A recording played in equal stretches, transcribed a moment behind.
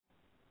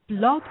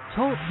Blog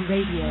Talk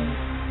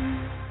Radio.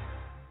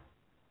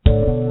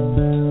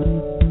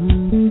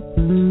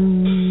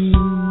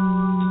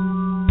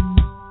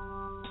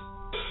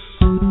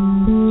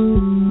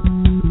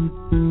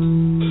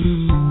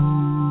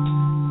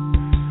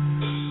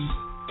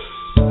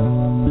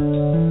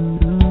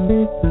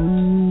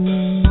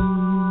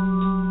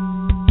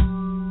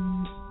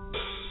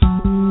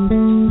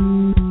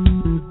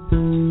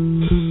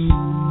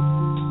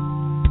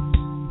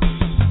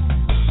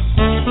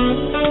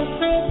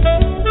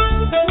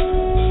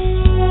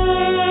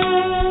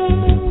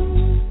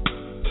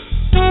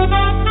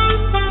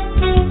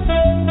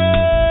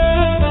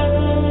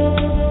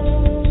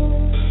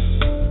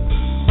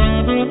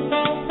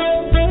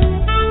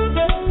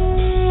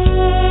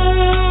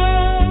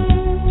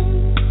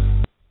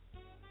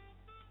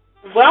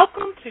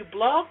 Welcome to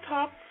Blog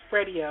Talk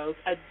Radio's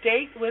A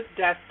Date with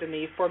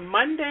Destiny for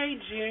Monday,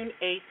 June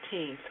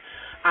 18th.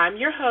 I'm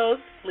your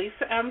host,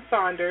 Lisa M.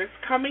 Saunders,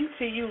 coming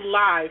to you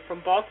live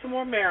from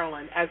Baltimore,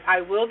 Maryland, as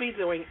I will be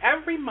doing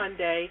every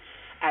Monday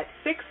at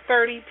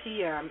 6:30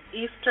 p.m.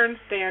 Eastern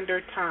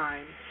Standard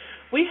Time.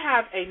 We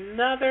have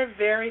another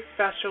very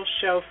special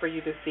show for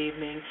you this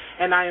evening,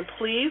 and I am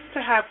pleased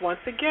to have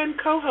once again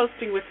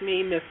co-hosting with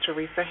me Ms.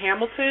 Teresa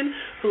Hamilton,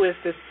 who is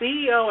the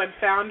CEO and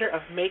founder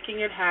of Making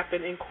It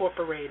Happen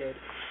Incorporated.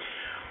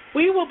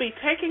 We will be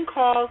taking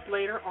calls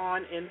later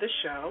on in the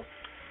show,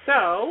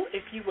 so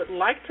if you would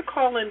like to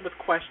call in with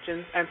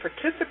questions and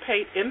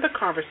participate in the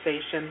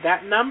conversation,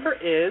 that number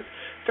is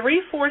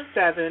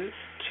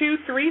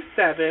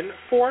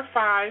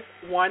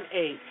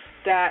 347-237-4518.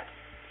 That's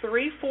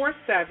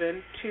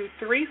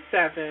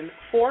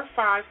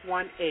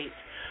 347-237-4518.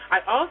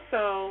 I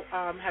also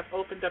have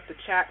opened up the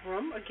chat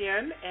room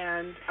again,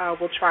 and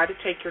we'll try to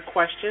take your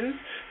questions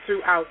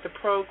throughout the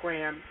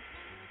program.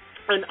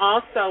 And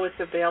also it's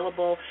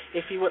available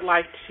if you would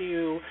like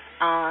to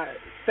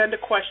send a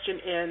question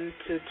in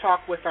to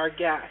talk with our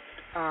guest.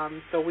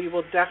 So we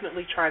will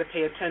definitely try to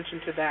pay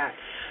attention to that.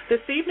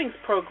 This evening's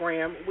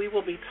program, we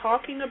will be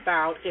talking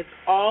about It's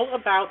All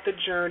About the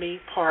Journey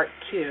Part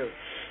 2.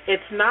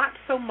 It's not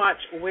so much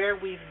where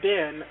we've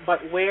been,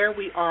 but where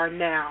we are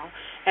now,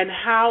 and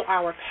how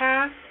our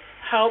past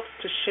helps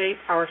to shape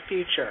our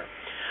future.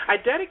 I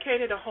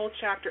dedicated a whole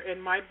chapter in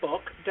my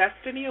book,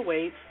 Destiny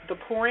Awaits, The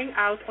Pouring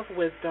Out of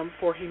Wisdom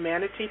for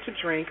Humanity to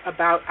Drink,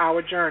 about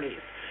our journeys.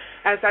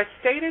 As I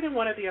stated in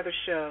one of the other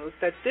shows,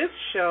 that this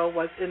show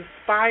was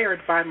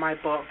inspired by my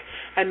book,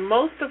 and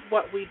most of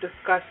what we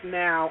discuss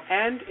now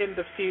and in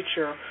the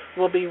future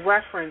will be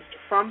referenced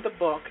from the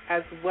book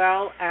as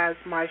well as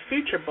my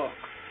future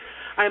books.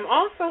 I am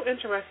also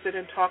interested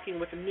in talking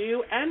with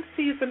new and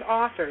seasoned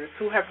authors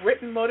who have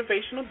written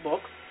motivational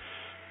books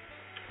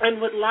and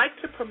would like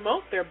to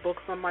promote their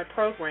books on my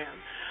program.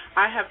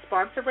 I have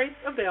sponsor rates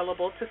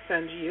available to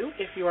send you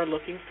if you are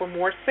looking for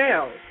more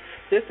sales.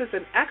 This is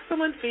an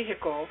excellent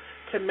vehicle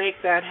to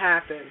make that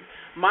happen.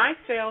 My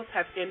sales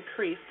have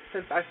increased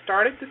since I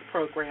started this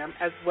program,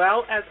 as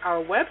well as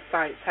our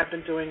websites have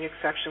been doing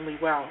exceptionally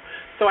well.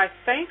 So I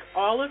thank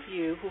all of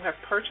you who have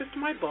purchased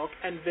my book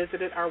and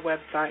visited our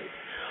website.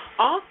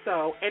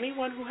 Also,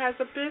 anyone who has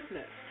a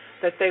business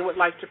that they would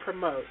like to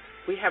promote,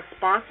 we have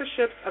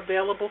sponsorships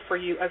available for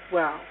you as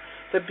well.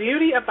 The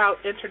beauty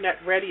about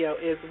Internet radio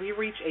is we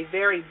reach a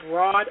very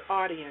broad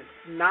audience,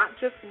 not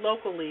just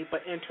locally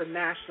but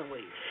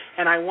internationally.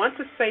 And I want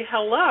to say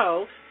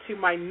hello to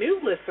my new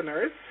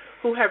listeners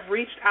who have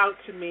reached out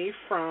to me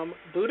from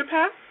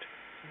Budapest,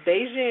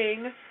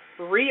 Beijing,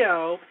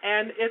 Rio,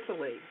 and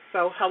Italy.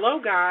 So hello,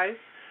 guys.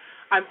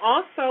 I'm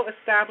also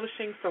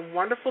establishing some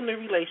wonderful new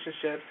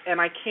relationships, and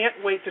I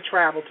can't wait to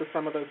travel to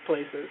some of those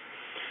places.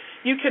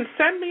 You can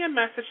send me a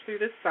message through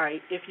this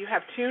site if you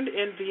have tuned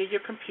in via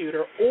your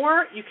computer,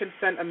 or you can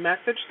send a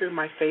message through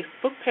my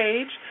Facebook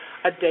page,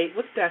 A Date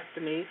with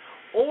Destiny,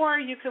 or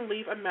you can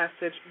leave a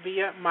message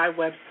via my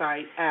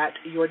website at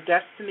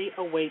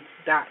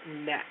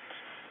yourdestinyawaits.net.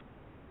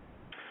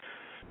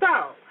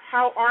 So,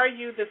 how are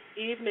you this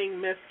evening,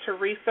 Miss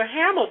Teresa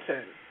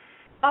Hamilton?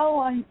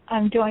 Oh,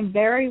 I'm doing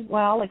very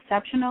well,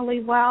 exceptionally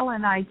well,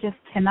 and I just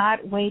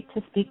cannot wait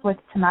to speak with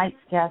tonight's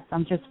guest.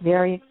 I'm just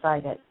very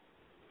excited.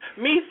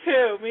 Me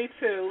too.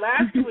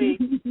 Last week,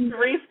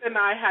 Teresa and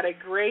I had a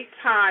great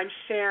time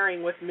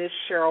sharing with Miss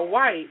Cheryl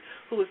White,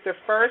 who is the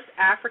first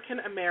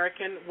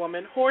African-American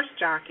woman horse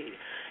jockey.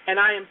 And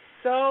I am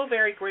so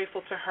very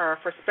grateful to her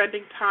for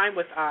spending time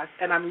with us,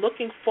 and I'm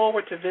looking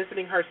forward to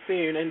visiting her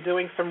soon and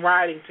doing some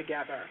riding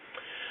together.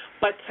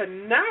 But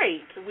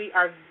tonight, we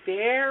are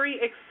very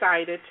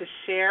excited to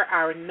share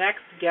our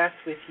next guest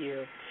with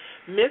you,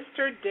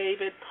 Mr.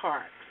 David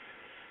Parks.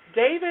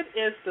 David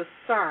is the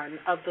son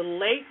of the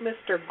late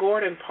Mr.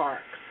 Gordon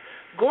Parks.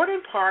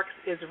 Gordon Parks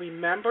is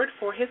remembered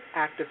for his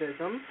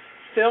activism,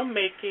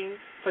 filmmaking,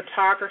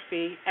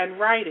 photography, and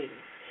writing.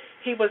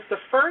 He was the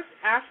first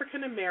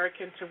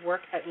African-American to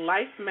work at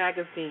Life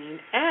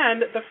magazine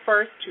and the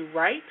first to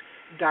write,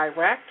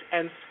 direct,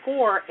 and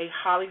score a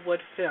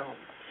Hollywood film.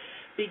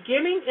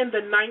 Beginning in the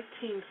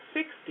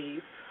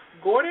 1960s,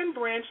 Gordon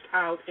branched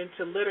out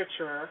into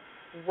literature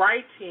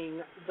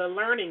writing The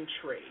Learning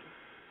Tree.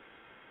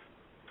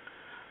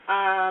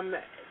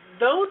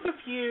 Those of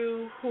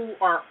you who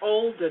are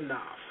old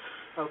enough,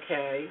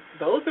 okay,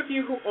 those of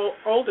you who are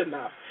old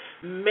enough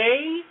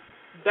may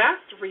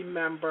best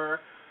remember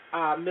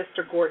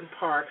Mr. Gordon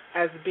Parks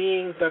as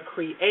being the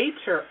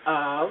creator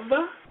of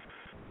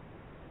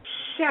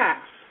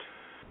Shaft.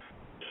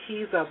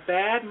 He's a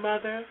bad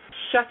mother,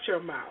 shut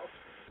your mouth.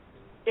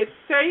 It's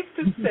safe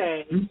to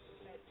say that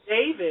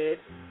David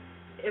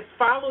is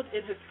followed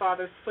in his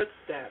father's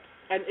footsteps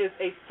and is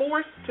a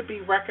force to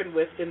be reckoned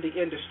with in the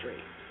industry.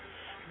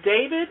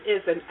 David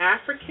is an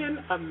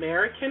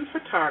African-American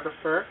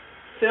photographer,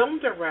 film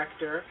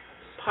director,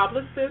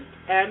 publicist,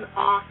 and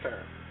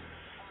author.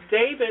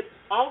 David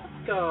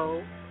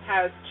also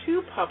has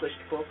 2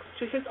 published books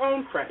to his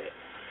own credit.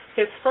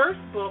 His first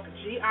book,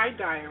 G.I.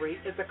 Diary,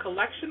 is a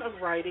collection of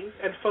writings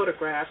and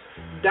photographs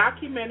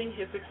documenting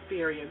his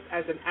experience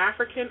as an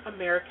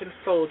African-American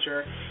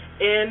soldier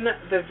in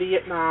the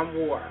Vietnam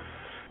War.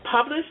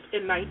 Published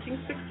in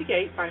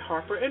 1968 by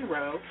Harper &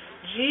 Row,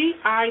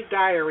 G.I.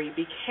 Diary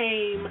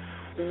became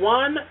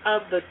one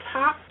of the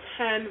top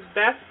 10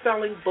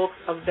 best-selling books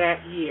of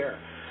that year.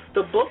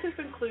 The book is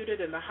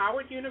included in the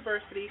Howard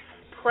University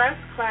Press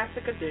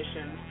Classic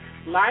Edition,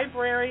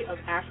 Library of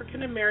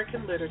African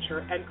American Literature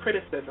and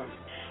Criticism.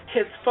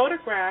 His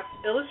photographs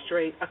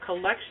illustrate a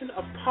collection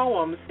of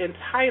poems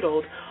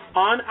entitled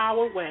On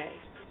Our Way,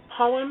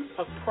 Poems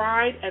of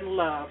Pride and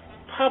Love,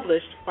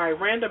 published by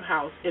Random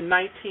House in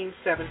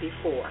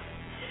 1974.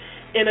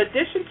 In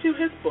addition to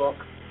his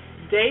books,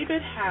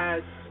 David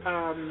has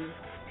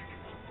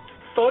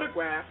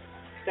photographs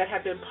that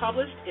have been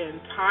published in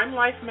Time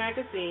Life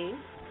magazine,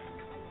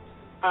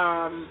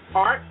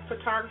 art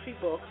photography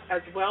books,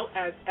 as well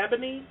as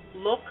Ebony,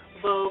 Look,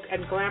 Vogue,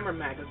 and Glamour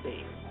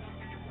magazines.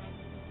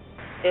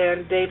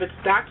 And David's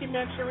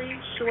documentary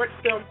short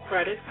film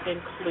credits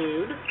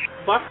include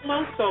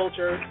Buffalo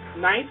Soldiers,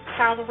 9th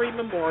Cavalry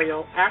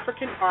Memorial,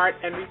 African Art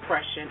and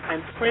Repression,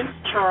 and Prince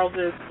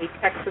Charles's A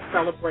Texas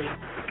Celebration.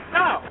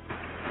 So,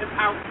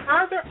 without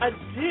further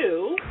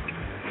ado,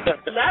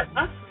 let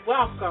us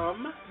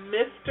welcome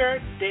Mr.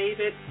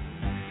 David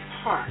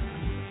Parks.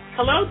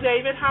 Hello,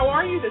 David. How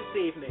are you this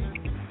evening?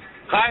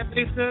 Hi,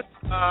 Lisa.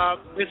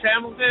 Miss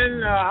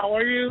Hamilton, how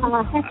are you?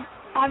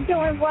 I'm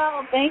doing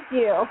well, thank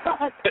you.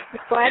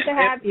 Glad to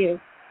have you.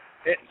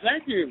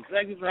 Thank you.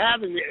 Thank you for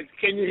having me.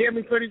 Can you hear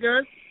me pretty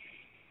good?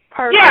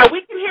 Perfect. Yeah,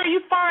 we can hear you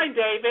fine,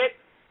 David.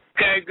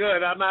 Okay,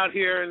 good. I'm out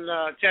here in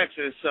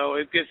Texas, so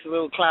it gets a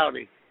little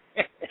cloudy.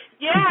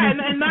 Yeah,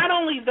 and not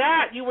only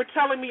that, you were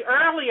telling me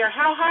earlier,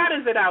 how hot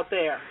is it out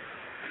there?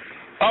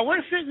 Oh,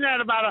 we're sitting at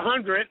about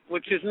 100,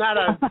 which is not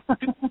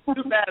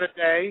too bad a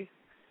day.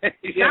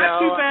 Not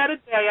too bad a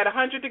day at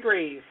 100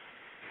 degrees.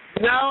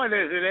 No, it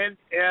isn't.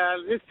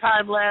 This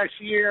time last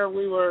year,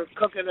 we were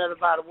cooking at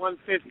about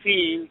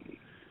 115.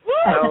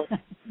 So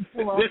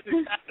this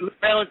is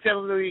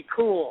relatively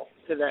cool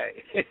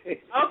today.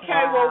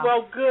 Okay,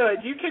 well,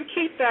 good. You can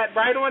keep that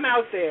right on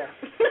out there.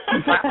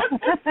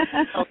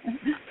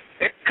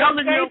 It's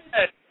coming your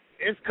way.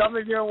 It's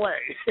coming your way.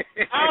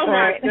 Oh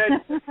my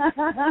goodness.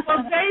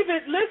 Well,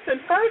 David, listen.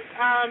 First,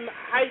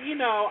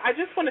 I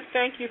just want to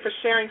thank you for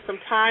sharing some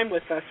time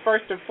with us.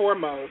 First and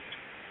foremost.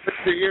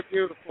 You're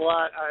beautiful.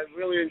 I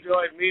really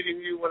enjoyed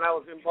meeting you when I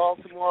was in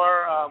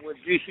Baltimore with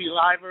GC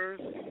Livers,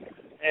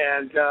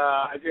 and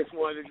I just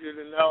wanted you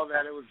to know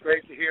that it was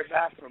great to hear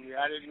back from you.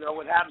 I didn't know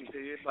what happened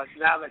to you, but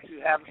now that you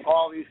have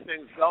all these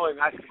things going,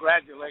 I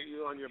congratulate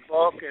you on your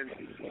book and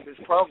this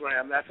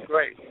program. That's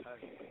great.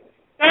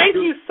 Thank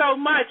you so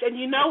much. And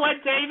you know what,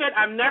 David?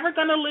 I'm never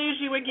going to lose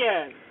you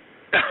again.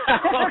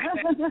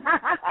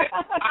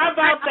 How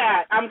about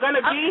that? I'm going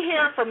to be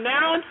here from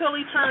now until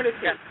eternity.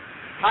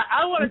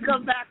 I want to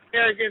come back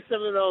there and get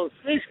some of those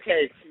fish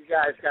cakes you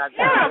guys got.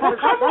 Yeah, well,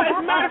 come on. As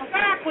a matter of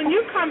fact, when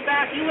you come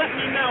back, you let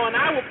me know, and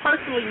I will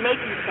personally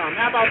make you some.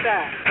 How about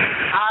that?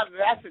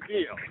 That's a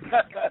deal.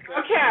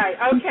 Okay.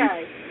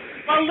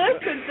 Well,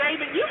 listen,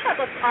 David, you have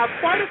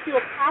quite a few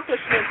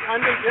accomplishments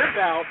under your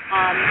belt.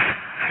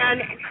 And,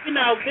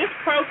 this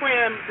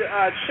program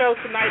show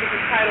tonight is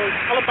entitled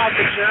All About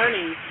the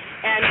Journey.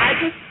 And I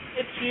just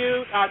wanted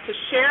you to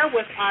share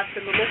with us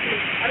and the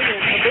listening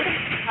audience a little bit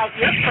about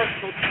your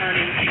personal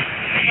journey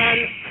and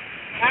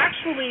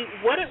actually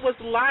what it was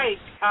like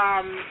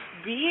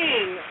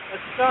being a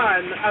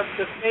son of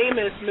the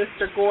famous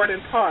Mr.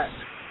 Gordon Parks.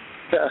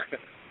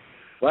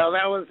 Well,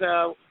 that was,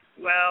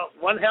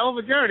 one hell of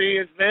a journey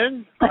it's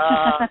been.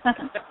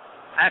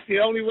 That's the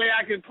only way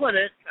I can put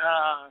it.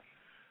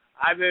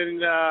 I've been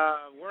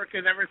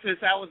working ever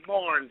since I was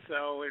born,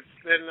 so it's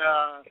been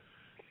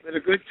a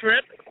good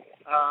trip,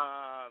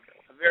 a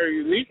very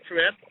unique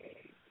trip,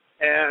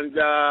 and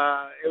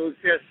it was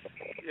just,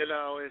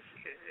 it's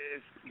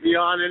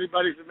beyond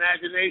anybody's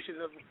imagination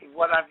of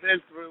what I've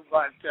been through,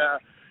 but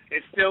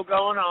it's still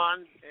going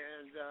on,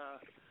 and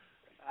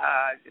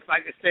if I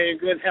can stay in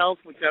good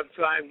health, which I'm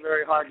trying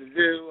very hard to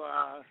do,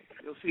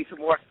 you'll see some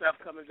more stuff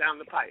coming down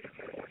the pipe.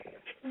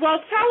 Well,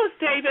 tell us,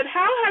 David,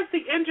 how has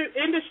the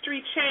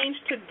industry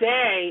changed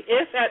today,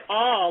 if at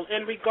all,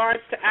 in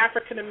regards to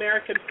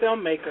African-American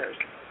filmmakers?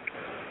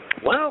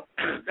 Well,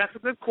 that's a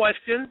good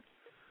question.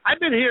 I've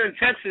been here in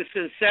Texas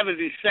since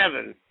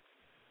 '77,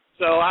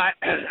 so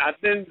I've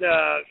been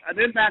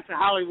back to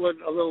Hollywood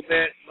a little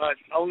bit, but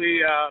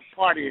only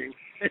partying.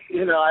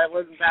 I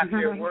wasn't back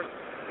here working.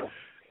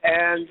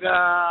 And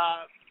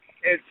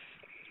it's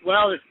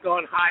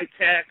gone high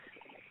tech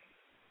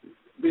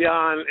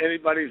beyond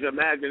anybody's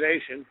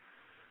imagination.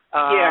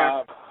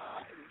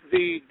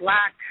 The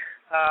black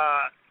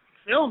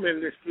film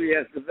industry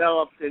has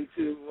developed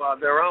into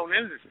their own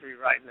industry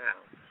right now.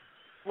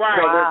 Right.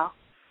 So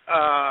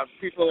Wow.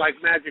 People like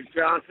Magic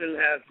Johnson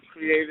have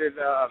created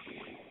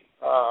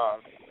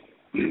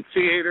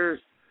theaters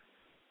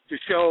to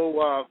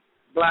show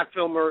black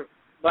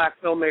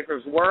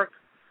filmmakers' work.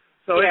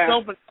 So it's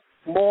open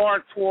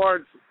more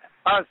towards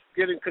us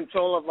getting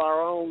control of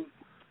our own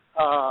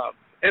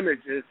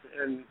images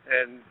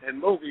and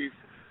movies,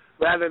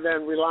 rather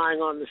than relying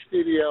on the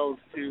studios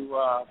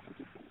to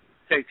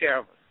take care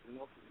of us.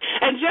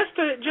 And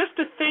just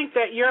to think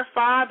that your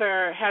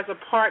father has a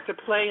part to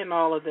play in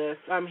all of this.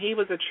 He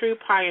was a true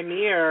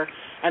pioneer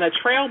and a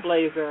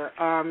trailblazer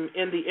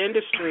in the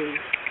industry,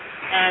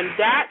 and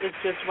that is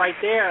just right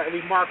there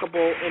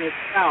remarkable in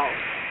itself.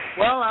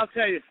 Well, I'll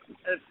tell you,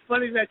 it's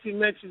funny that you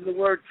mentioned the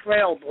word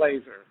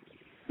trailblazer.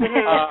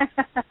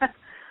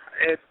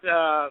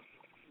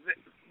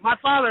 My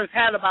father's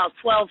had about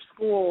 12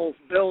 schools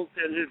built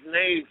in his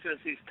name since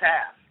he's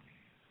passed.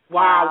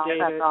 Wow,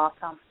 David. That's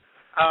awesome.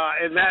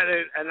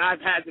 And I've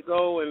had to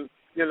go and,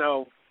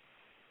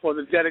 for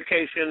the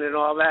dedication and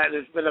all that.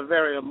 It's been a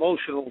very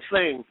emotional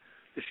thing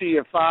to see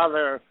your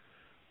father,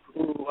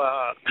 who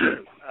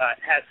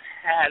has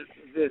had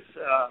this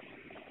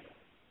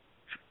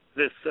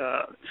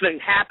thing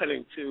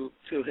happening to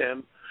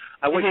him.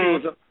 I wish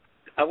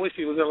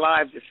he was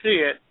alive to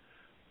see it.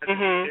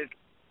 It's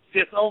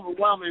just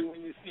overwhelming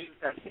when you see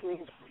that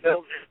schools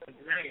built in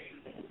his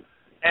name.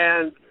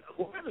 And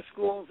one of the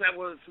schools that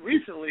was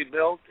recently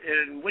built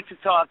in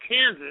Wichita,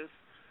 Kansas,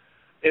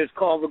 is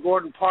called the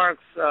Gordon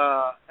Parks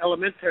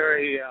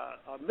Elementary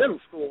Middle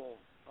School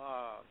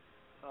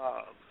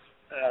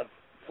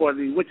for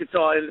the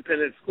Wichita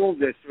Independent School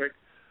District.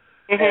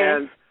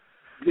 And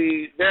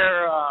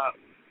their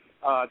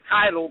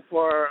title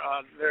for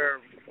their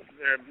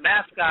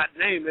mascot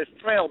name is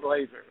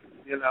Trailblazer.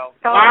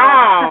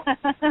 Wow. So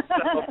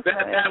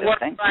that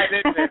works right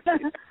in there.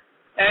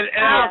 And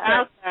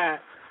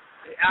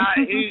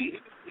he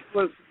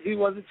was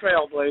a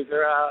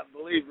trailblazer.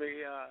 Believe me,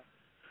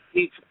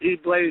 he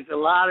blazed a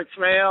lot of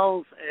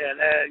trails,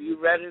 and you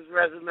read his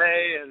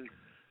resume,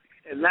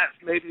 and that's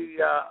maybe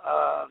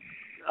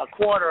a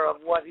quarter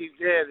of what he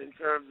did in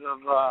terms of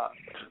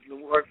the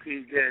work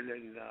he did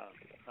in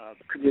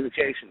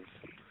communications.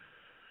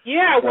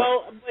 Yeah,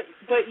 well,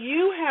 but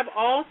you have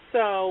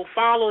also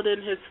followed in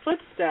his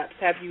footsteps,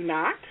 have you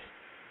not?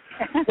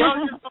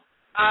 Well,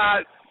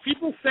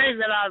 people say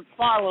that I've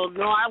followed.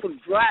 No, I was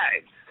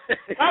dragged.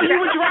 Oh, you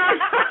were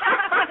dragged?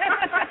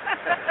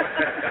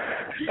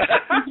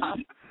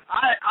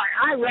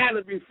 I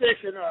rather be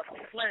fishing or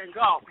playing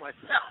golf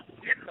myself.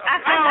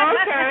 Oh,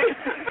 okay.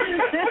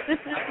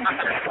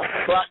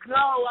 But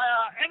no,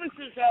 ever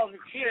since I was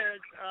a kid,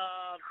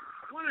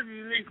 one of the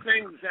unique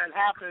things that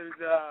happened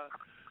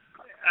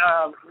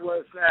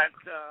was that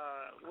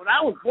when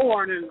I was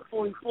born in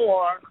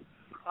 1944,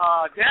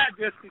 Dad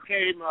just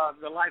became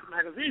the Life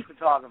magazine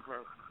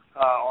photographer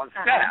on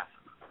staff.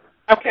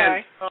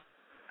 Okay. And,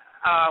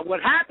 what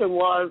happened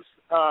was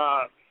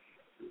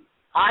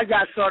I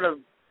got sort of,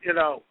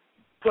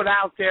 put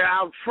out there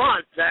out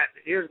front that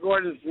here's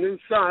Gordon's new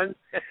son.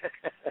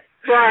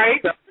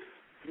 Right. So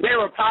they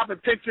were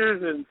popping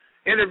pictures and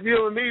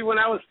interviewing me when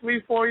I was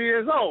 3-4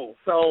 years old.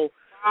 So,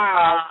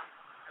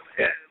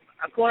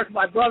 of course,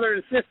 my brother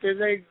and sister,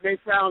 they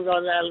frowned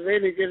on that. They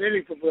didn't get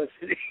any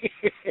publicity.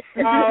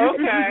 Oh,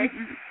 okay.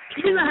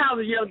 You know how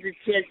the younger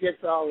kid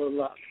gets all the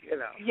luck,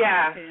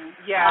 Yeah,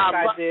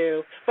 I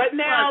do. But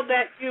now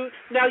you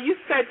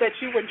said that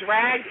you were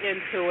dragged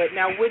into it.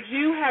 Now, would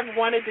you have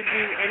wanted to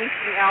do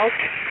anything else?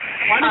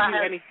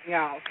 Anything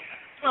else?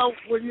 Well,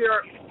 when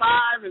you're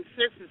 5 and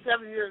 6 and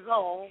 7 years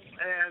old,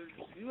 and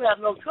you have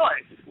no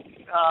choice.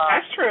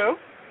 That's true.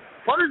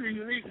 One of the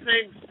unique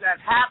things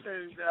that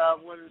happened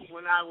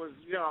when I was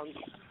young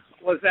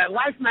was that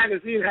Life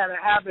magazine had a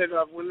habit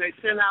of, when they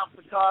sent out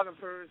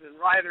photographers and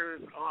writers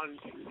on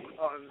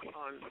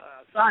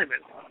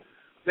assignment,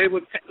 they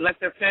would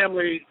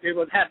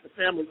have the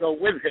family go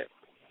with him.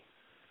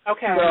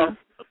 Okay.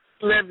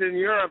 So, lived in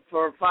Europe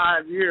for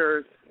 5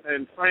 years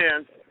in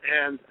France,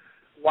 and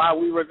while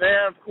we were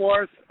there, of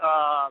course,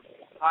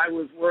 I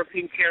was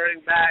working,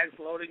 carrying bags,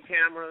 loading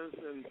cameras,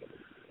 and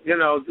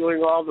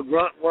doing all the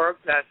grunt work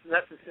that's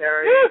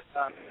necessary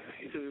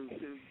to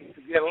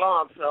get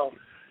along. So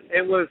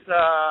it was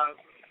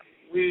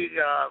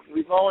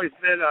we've always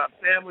been a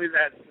family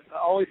that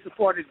always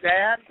supported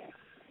Dad,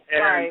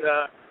 and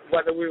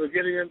whether we were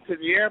getting him to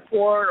the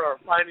airport or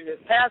finding his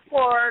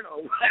passport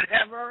or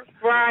whatever.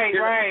 Right,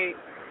 right.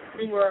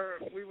 We were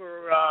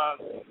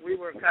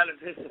kind of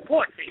his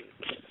support team.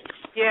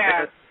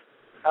 Yeah.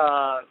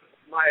 And,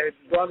 my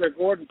brother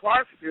Gordon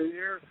Parks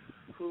Jr.,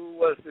 who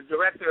was the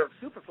director of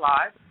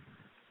Superfly.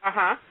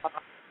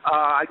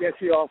 I guess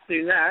you all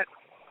seen that.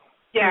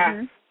 Yeah.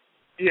 Mm-hmm.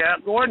 Yeah,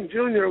 Gordon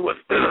Jr.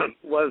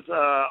 was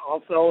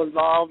also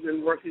involved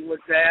in working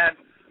with Dad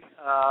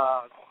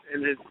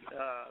in his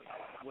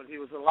when he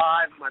was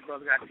alive. My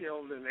brother got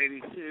killed in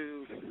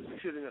 '82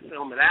 shooting a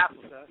film in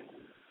Africa.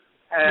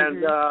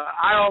 And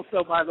I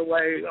also, by the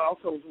way, I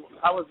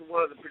was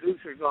one of the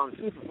producers on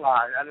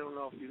Superfly. I don't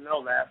know if you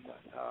know that, but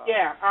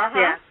yeah.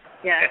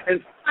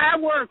 And I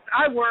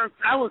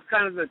was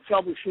kind of the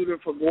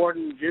troubleshooter for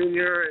Gordon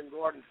Jr. and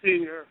Gordon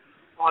Sr.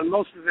 on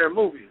most of their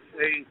movies.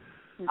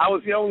 I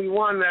was the only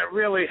one that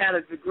really had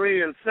a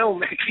degree in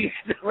filmmaking.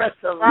 The rest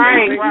of them,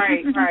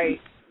 right.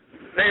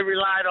 They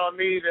relied on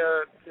me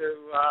to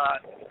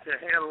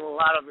handle a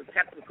lot of the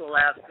technical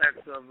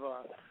aspects of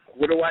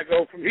where do I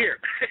go from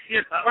here. You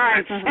know?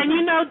 Right. And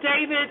you know,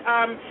 David,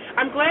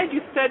 I'm glad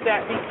you said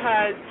that,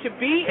 because to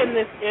be in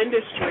this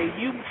industry,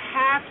 you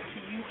have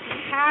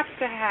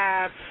to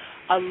have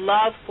a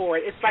love for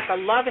it. It's like a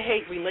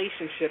love-hate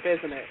relationship,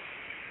 isn't it?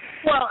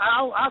 Well,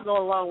 I'll go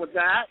along with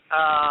that.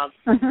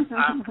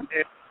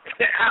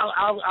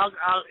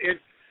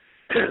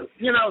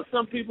 You know,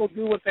 some people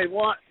do what they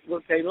want,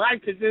 what they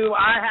like to do.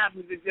 I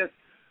happen to just,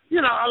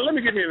 you know, let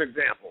me give you an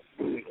example.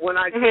 When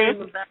I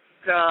came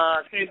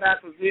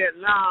back from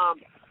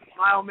Vietnam,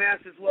 my old man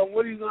says, well,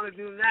 what are you going to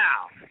do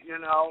now? You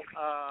know,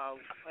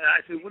 and I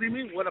said, what do you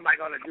mean, what am I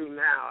going to do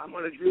now? I'm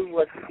going to do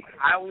what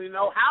I only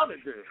know how to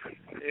do,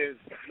 is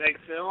make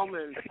film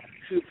and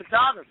shoot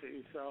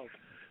photography. So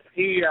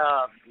he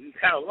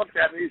kind of looked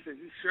at me. He said,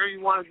 you sure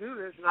you want to do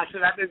this? And I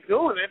said, I've been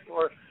doing it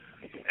for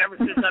ever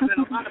since I've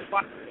been alive.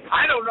 But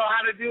I don't know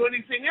how to do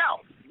anything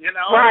else, you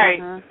know?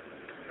 Right.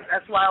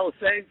 That's why I was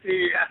saying to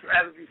you, I'd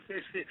rather be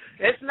fishing.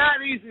 It's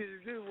not easy to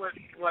do what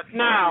you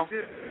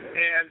do.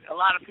 And a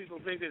lot of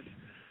people think it's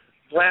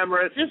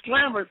glamorous. It's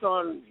glamorous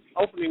on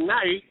opening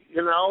night,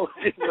 you know,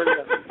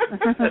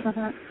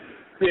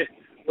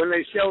 when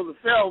they show the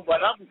film.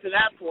 But up until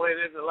that point,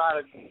 there's a lot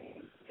of...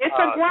 It's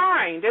a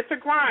grind. It's a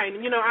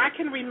grind. You know, I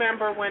can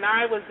remember when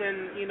I was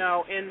in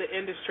the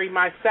industry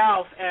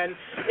myself, and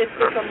it's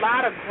a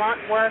lot of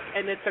grunt work,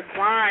 and it's a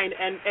grind,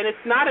 and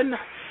it's not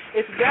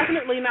it's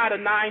definitely not a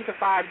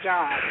 9-to-5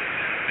 job.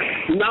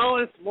 No,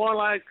 it's more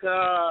like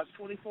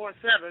 24/7.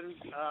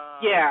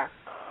 Yeah.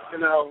 You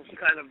know,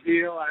 kind of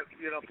deal.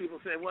 People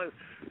say, well,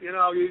 you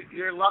know,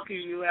 you're lucky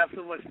you have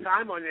so much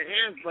time on your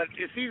hands, but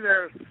it's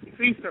either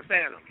feast or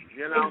famine.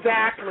 You know.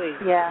 Exactly.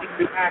 Yeah.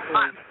 Exactly.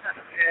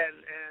 And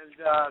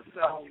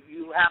so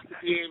you have to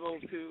be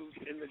able to,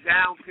 in the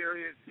down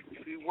period,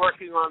 be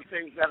working on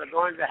things that are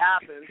going to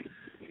happen.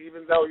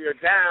 Even though you're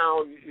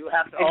down, you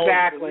have to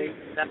always believe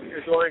that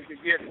you're going to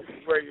get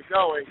where you're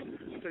going.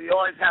 So you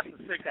always have to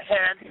think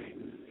ahead.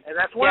 And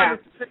that's one of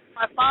the things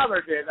my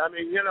father did. I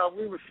mean, you know,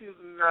 we were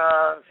shooting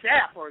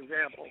Shaft, for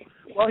example.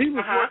 Well, he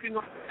was working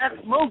on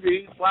that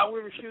movie while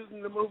we were shooting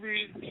the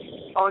movie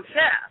on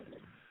Shaft.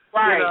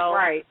 Right, you know?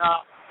 right.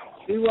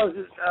 He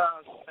wasn't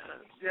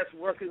just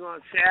working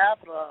on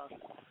Shaft.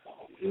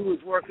 He was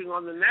working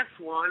on the next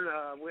one.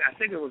 I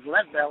think it was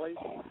Lead Belly.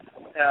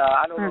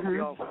 I don't know if you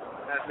know.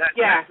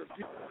 That's a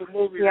beautiful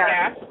movie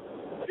that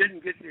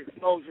didn't get the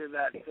exposure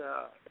that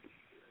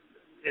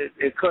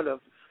it could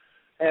have.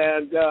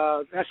 And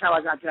that's how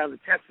I got down to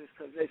Texas,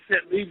 because they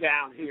sent me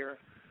down here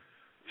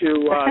to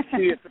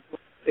see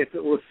if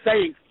it was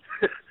safe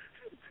to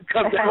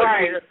come down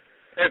here.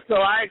 And so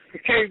I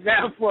came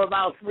down for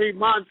about 3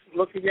 months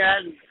looking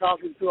at and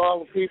talking to all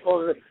the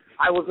people. And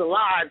I was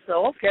alive,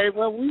 so okay,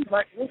 well, we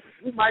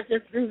might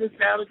just do this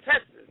down in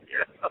Texas. You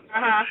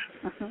know?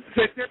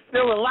 Since you're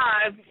still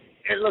alive,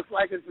 it looks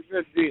like it's a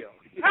good deal.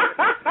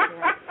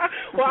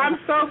 Well, I'm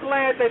so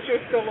glad that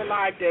you're still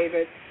alive,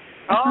 David.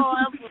 Oh,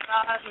 I'm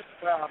alive as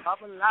well.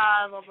 I'm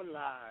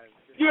alive.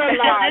 You're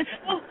alive.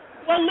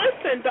 Well,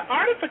 listen, the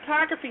art of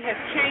photography has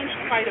changed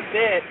quite a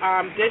bit,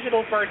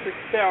 digital versus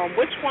film.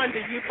 Which one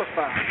do you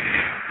prefer?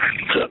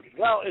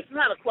 Well, it's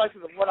not a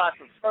question of what I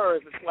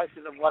prefer. It's a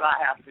question of what I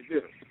have to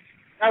do.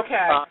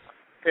 Okay.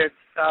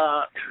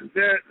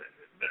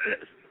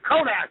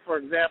 Kodak, for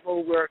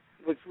example,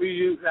 which we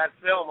use that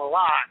film a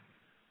lot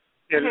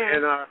in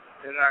our.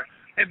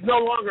 It's no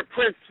longer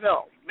print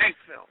film, make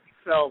film.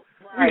 So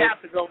we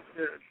have to go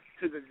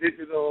to the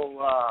digital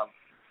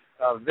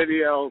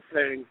video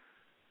thing.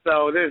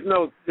 So there's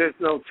no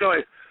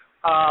choice.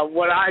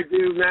 What I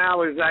do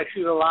now is I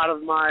shoot a lot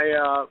of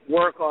my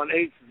work on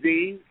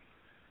HD,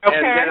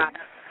 and then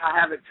I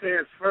have it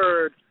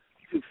transferred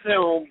to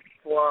film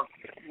for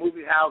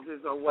movie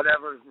houses or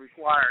whatever is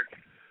required.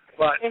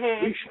 But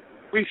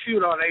we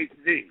shoot on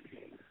HD,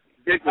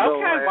 digital.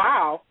 Okay,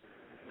 wow.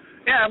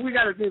 Yeah, we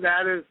got to do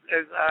that.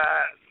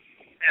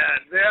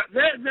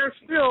 They're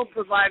still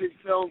providing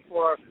film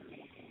for,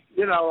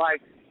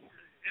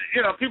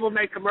 people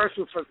make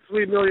commercials for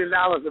 $3 million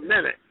a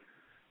minute.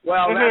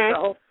 Well, that's the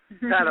whole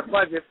kind of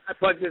budget. My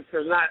budgets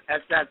are not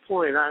at that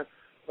point.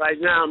 Right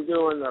now I'm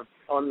doing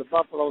on the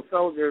Buffalo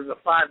Soldiers a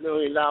 $5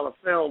 million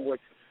film,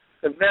 which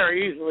could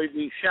very easily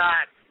be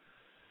shot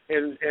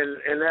in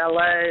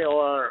L.A.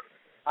 or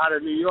out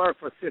of New York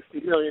for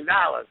 $50 million.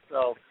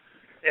 So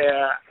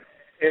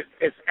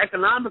it's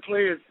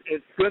economically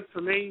it's good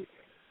for me.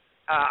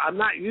 I'm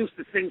not used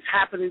to things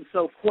happening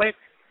so quick.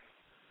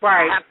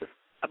 Right.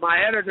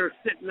 My editor's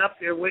sitting up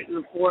there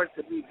waiting for it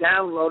to be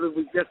downloaded.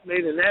 We just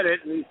made an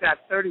edit, and he's got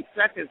 30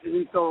 seconds, and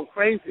he's going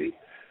crazy.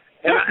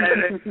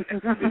 And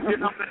you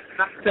know,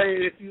 I'm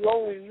saying, if you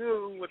only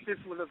knew what this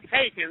would have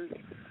taken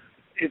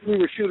if we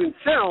were shooting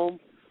film,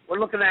 we're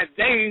looking at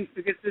days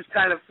to get this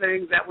kind of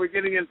thing that we're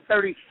getting in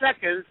 30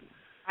 seconds.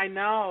 I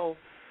know.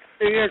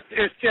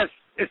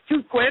 It's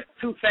too quick,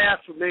 too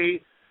fast for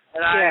me,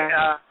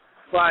 and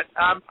but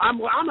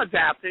I'm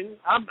adapting.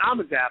 I'm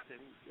adapting.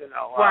 You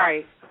know.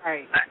 Right.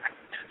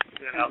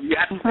 You know, you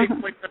have to think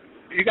quicker.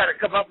 You got to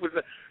come up with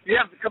you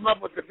have to come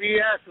up with the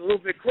BS a little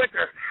bit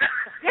quicker.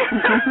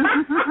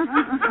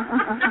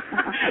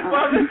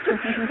 Well, this is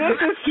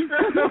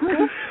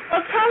true.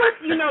 Well, tell us.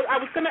 You know,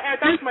 I was going to ask.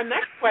 That's my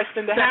next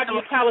question. To have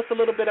you tell us a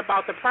little bit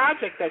about the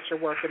project that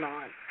you're working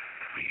on.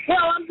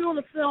 Well, I'm doing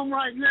a film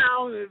right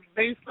now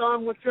based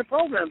on what your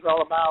program's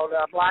all about: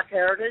 Black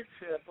heritage,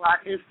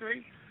 Black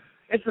history.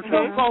 It's a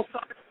film called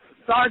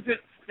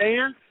Sergeant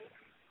Stance,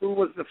 who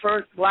was the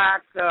first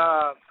Black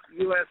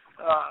U.S.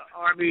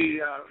 Army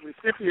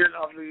recipient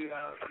of the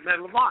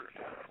Medal of Honor.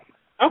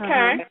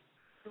 Okay.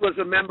 He was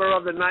a member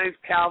of the 9th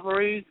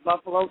Cavalry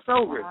Buffalo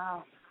Soldiers.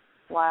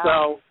 Wow.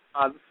 So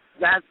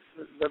that's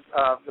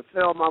the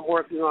film I'm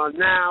working on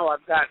now.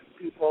 I've got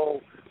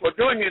people. We're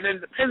doing it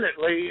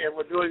independently, and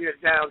we're doing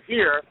it down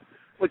here,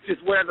 which is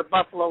where the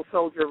Buffalo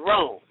Soldier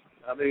roamed.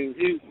 I mean,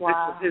 this is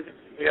his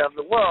history of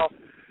the world.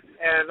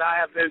 And I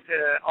have been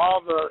to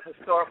all the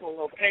historical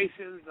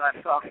locations.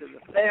 I've talked to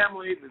the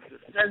family, the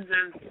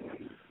descendants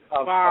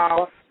of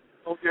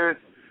soldiers,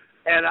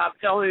 and I'm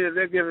telling you,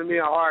 they're giving me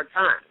a hard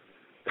time.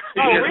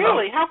 Oh,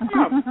 really? How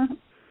come?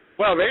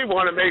 Well, they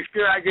want to make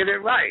sure I get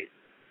it right.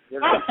 You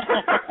know?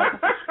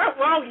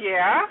 Well,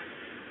 yeah.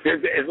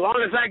 As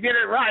long as I get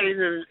it right,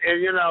 and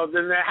you know,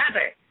 then they're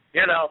happy.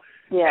 You know.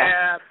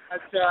 Yeah.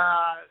 But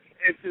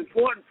it's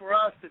important for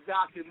us to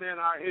document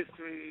our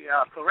history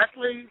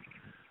correctly.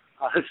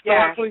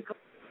 Historically,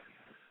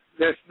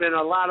 there's been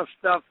a lot of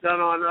stuff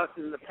done on us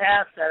in the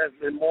past that has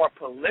been more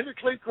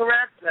politically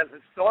correct than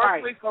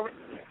historically correct.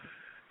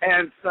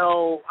 And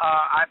so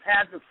I've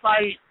had to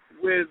fight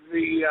with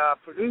the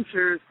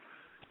producers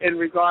in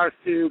regards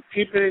to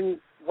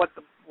keeping what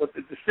the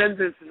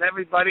descendants and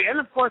everybody, and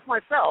of course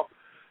myself,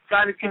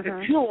 trying to keep it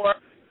pure,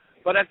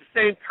 but at the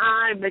same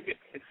time make it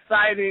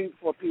exciting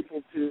for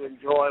people to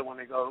enjoy when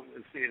they go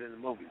and see it in the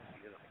movies.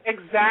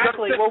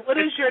 Exactly. Well, what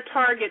is your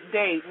target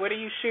date? What are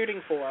you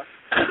shooting for?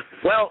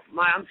 Well,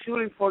 I'm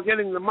shooting for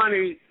getting the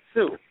money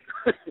soon.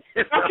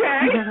 Okay.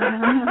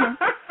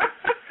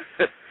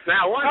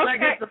 Now, once I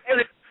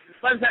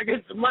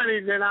get the money,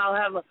 then I'll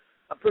have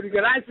a pretty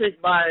good. I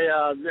think by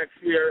next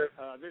year,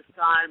 this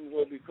time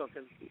we'll be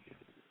cooking.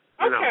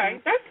 Okay,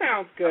 that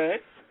sounds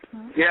good.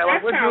 Yeah,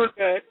 sounds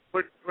good.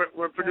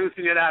 We're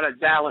producing it out of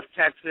Dallas,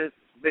 Texas,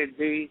 Big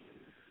D.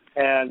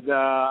 And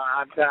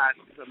I've got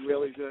some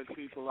really good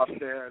people up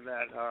there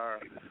that are,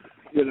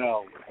 you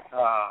know,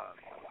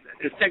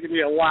 it's taken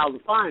me a while to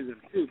find them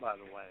too, by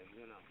the way,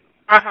 you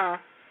know.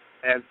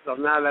 And so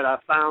now that I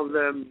found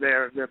them,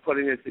 they're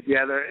putting it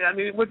together. I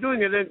mean, we're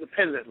doing it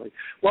independently.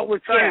 What we're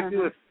trying to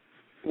do is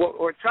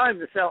we're trying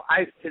to sell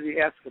ice to the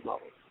Eskimos.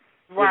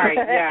 Right.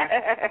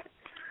 Yeah.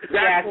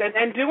 Yes,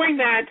 and doing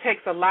that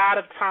takes a lot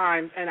of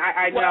time, and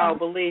I know,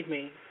 believe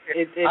me,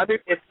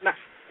 it's not.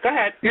 Go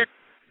ahead.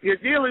 You're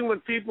dealing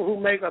with people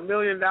who make $1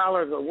 million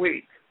a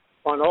week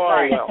on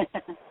oil well.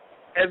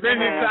 And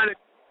then you're trying to,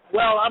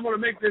 well, I'm going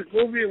to make this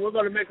movie and we're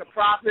going to make a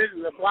profit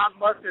and a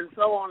blockbuster and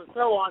so on and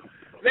so on.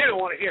 They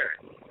don't want to hear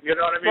it. You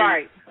know what I mean?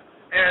 Right.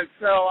 And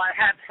so I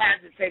have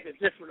had to take a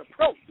different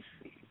approach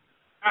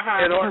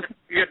in order to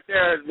get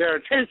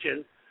their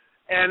attention.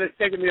 And it's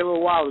taken me a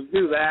little while to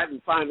do that and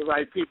find the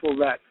right people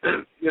that,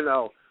 you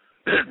know,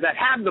 that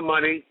have the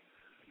money,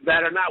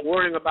 that are not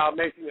worrying about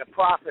making a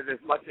profit as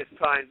much as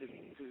trying to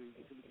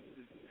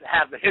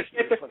have the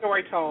history. Get the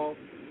story told.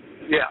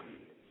 Yeah.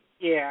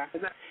 Yeah.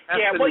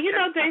 Yeah. Well, you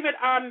know, David,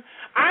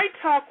 I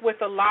talk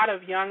with a lot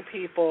of young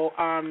people,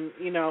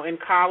 you know, in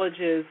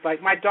colleges.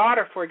 Like my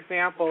daughter, for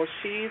example,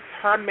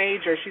 her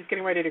major, she's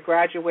getting ready to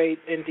graduate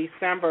in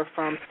December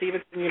from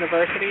Stevenson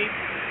University,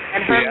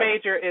 and her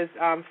major is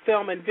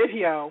film and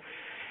video.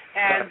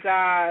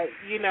 And,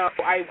 you know,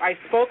 I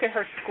spoke at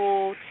her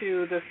school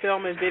to the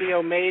film and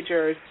video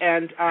majors,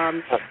 and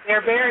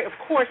they're very, of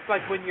course,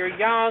 like when you're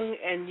young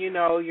and, you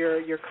know,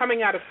 you're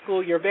coming out of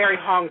school, you're very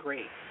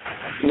hungry.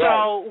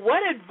 So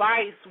what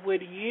advice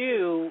would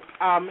you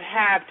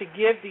have to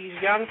give these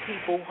young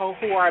people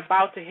who are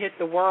about to hit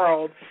the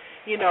world,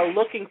 you know,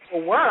 looking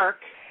for work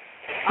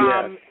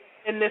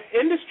in this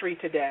industry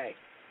today?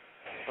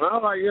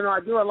 Well, I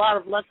do a lot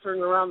of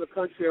lecturing around the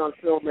country on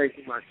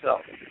filmmaking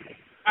myself.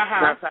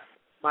 Uh-huh. In fact,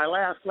 my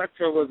last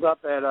lecture was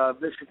up at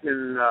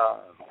Michigan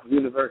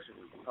University.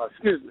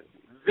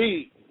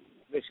 The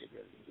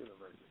Michigan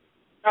University.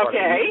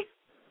 Okay.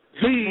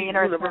 The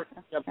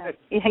University of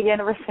Michigan.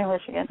 University of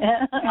Michigan.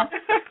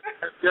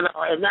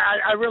 And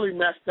I really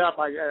messed up.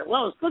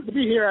 Well, it's good to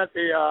be here at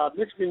the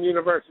Michigan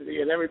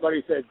University, and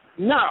everybody said,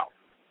 no,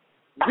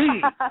 the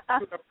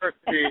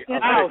University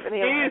of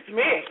Michigan. Excuse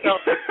me.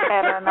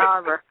 At Ann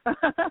Arbor.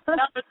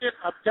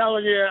 I'm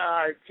telling you,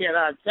 I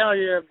cannot tell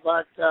you,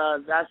 but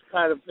that's the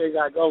kind of thing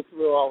I go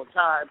through all the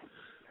time.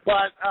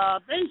 But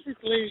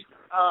basically,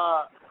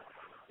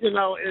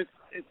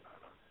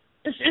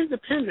 it's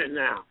independent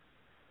now.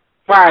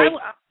 Right.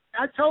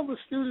 I told the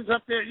students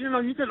up there,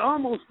 you can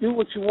almost do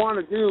what you want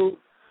to do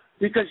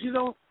because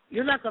you're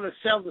not going to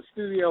sell the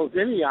studios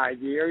any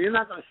idea. You're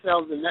not going to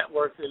sell the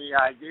networks any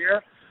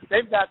idea.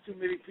 They've got too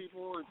many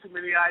people and too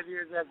many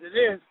ideas as it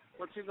is.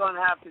 What you're going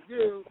to have to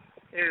do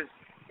is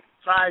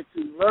try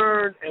to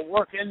learn and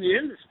work in the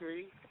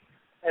industry,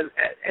 and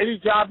any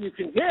job you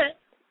can get,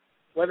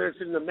 whether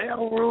it's in the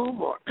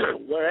mailroom or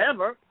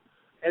wherever,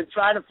 and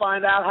try to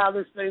find out how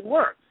this thing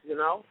works,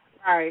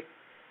 Right.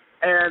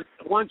 And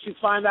once you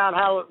find out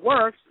how it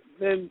works,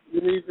 then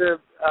you need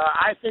to,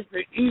 I think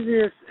the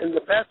easiest and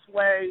the best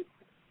way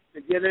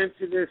to get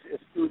into this is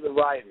through the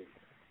writing.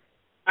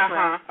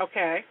 Uh-huh,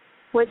 okay.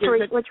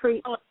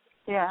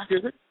 Yeah.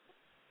 Excuse me?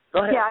 Go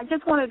ahead. Yeah, I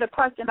just wanted to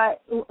question,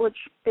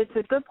 which it's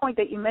a good point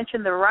that you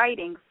mentioned the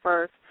writing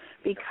first,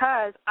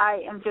 because I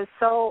am just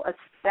so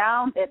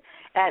astounded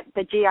at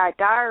the GI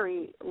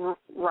Diary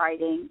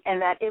writing and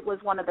that it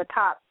was one of the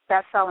top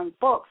best-selling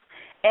books.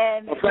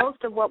 And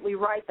most of what we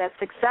write that's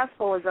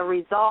successful is a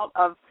result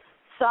of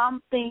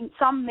some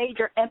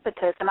major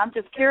impetus. And I'm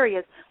just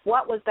curious,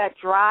 what was that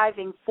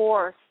driving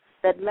force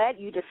that led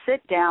you to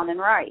sit down and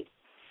write?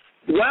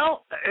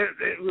 Well,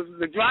 it was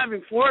the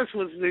driving force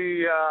was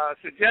the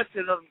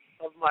suggestion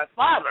of my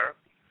father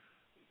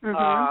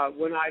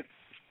when I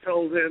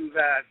told him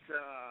that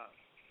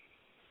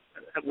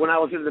when I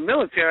was in the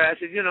military, I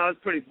said, it's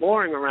pretty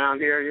boring around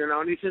here,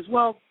 and he says,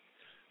 well,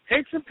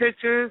 take some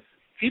pictures,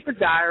 keep a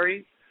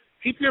diary,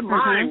 keep your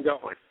mind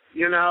going,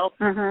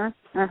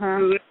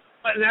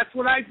 And that's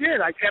what I did.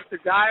 I kept a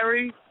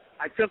diary.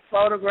 I took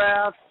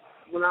photographs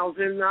when I was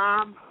in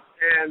Nam,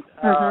 and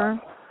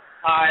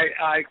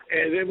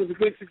and it was a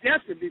good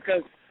suggestion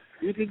because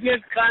you can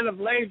get kind of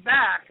laid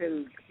back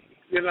and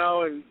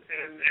and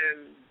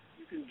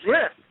you can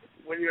drift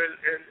when you're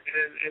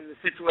in the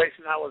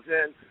situation I was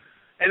in,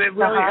 and it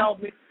really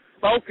helped me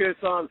focus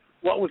on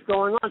what was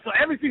going on. So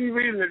everything you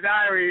read in the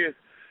diary is.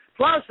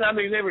 Plus,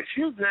 they were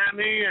shooting at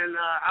me, and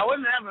I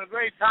wasn't having a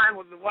great time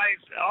with the white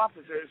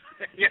officers,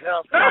 So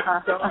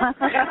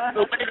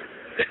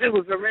it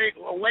was a way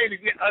to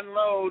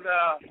unload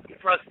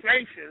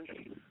frustration,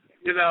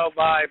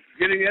 by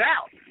getting it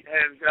out.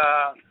 And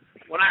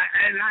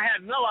I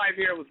had no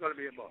idea it was going to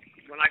be a book.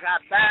 When I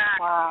got back,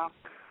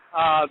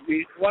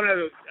 one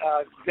of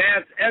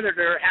Dad's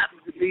editor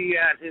happened to be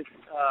at his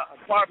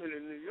apartment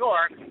in New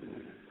York.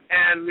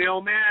 And the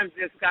old man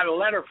just got a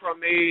letter from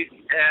me,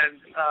 and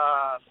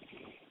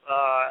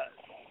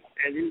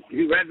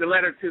he read the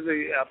letter to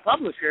the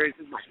publisher. He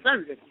said, "My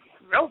son just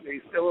wrote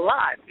me; he's still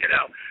alive,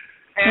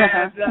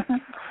 And the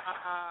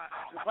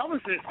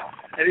publisher,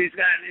 and he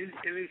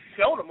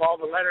showed him all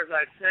the letters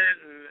I sent,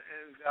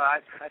 and I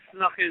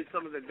snuck in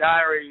some of the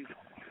diary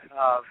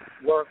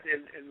work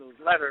in those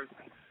letters.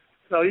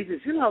 So he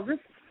says, the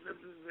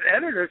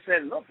editor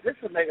said, look, this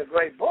would make a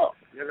great book,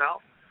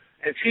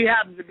 And she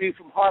happened to be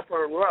from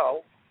Harper and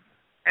Row.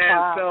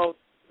 And so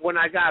when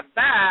I got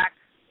back,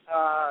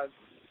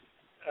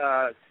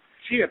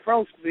 she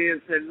approached me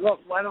and said,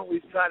 look, why don't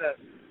we try to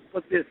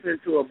put this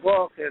into a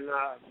book? And,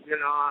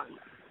 and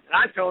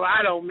I told her,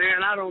 I don't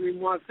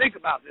even want to think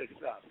about this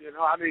stuff.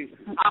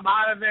 I'm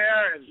out of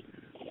there. And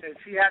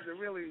she had to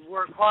really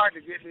work hard to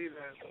get me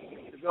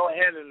to go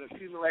ahead and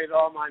accumulate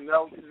all my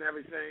notes and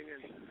everything.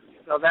 And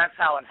so that's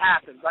how it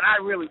happened. But I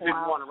really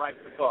didn't want to write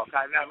the book.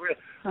 I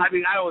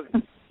was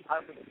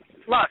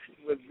flushed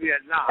with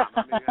Vietnam.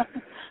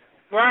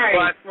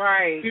 Right.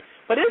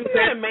 But isn't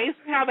it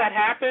amazing how that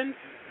happened?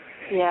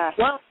 Yeah.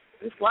 Well,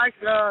 it's like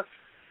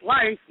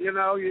life, you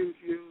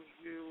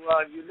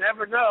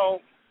never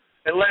know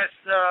unless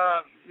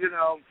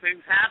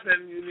things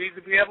happen. You need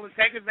to be able to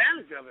take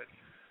advantage of it.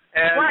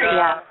 And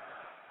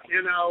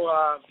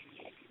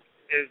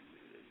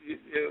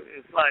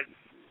it's like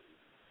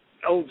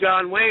old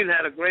John Wayne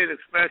had a great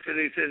expression.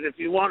 He says, if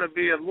you want to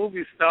be a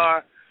movie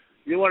star,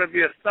 you want to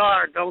be a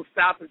star, don't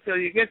stop until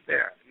you get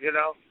there,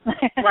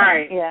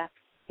 Right. Yeah.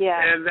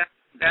 And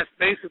that's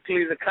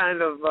basically the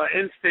kind of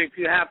instinct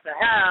you have to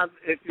have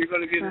if you're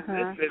going to get into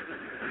this business.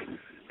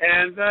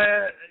 And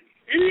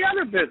any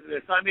other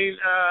business.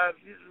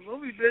 The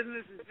movie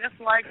business is just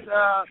like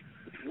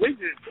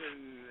widgets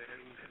and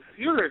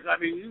computers.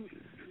 You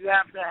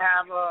have to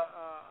have a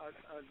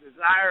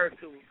desire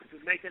to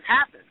make it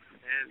happen.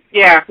 And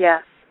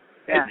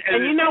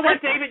And you know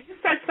what, David? You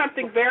said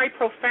something very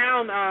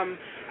profound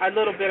a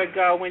little bit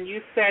ago when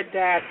you said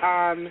that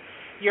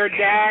your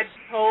dad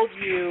told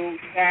you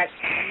that,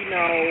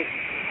 you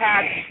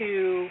had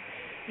to,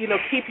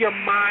 keep your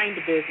mind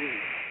busy.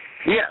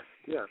 Yes.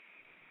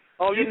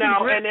 Oh,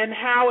 and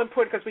how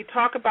important, because we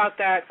talk about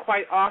that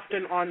quite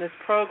often on this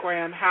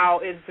program, how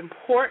it's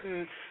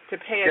important to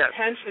pay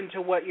attention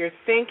to what you're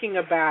thinking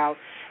about.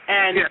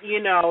 And,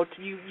 you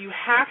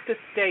have to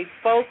stay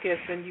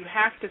focused and you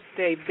have to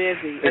stay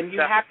busy and you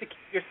have to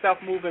keep yourself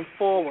moving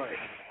forward.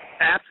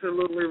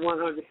 Absolutely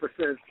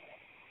 100%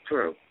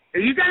 true.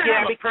 And you got to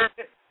have a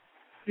purpose.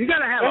 You got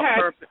to have a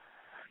purpose.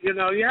 You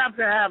have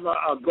to have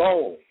a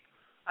goal.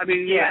 I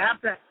mean, you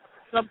have to have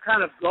some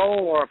kind of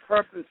goal or a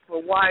purpose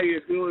for why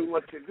you're doing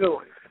what you're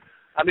doing.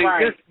 I mean,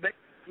 and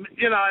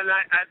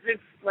I think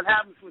what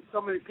happens with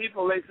so many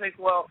people, they think,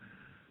 well,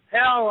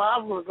 hell,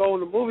 I'm going to go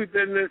in the movie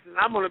business and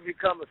I'm going to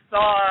become a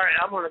star and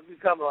I'm going to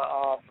become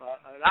a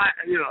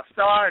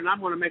star and I'm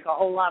going to make a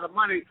whole lot of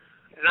money.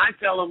 And I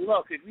tell them,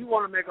 look, if you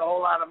want to make a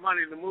whole lot of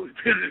money in the movie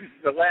business,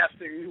 it's the last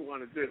thing you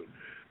want to do.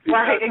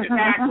 Right,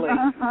 exactly.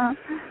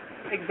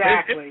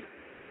 Exactly.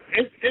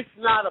 It's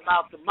not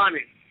about the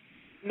money.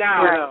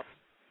 No.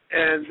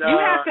 And you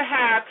have to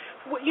have,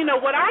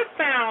 what I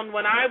found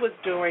when I was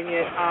doing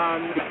it,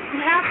 you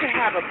have to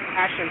have a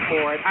passion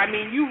for it. I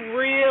mean, you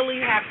really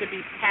have to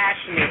be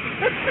passionate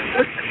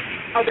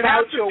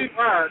about your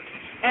work.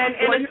 And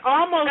it's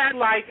almost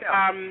like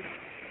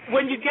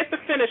when you get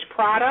the finished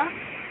product,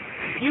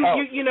 you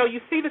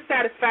see the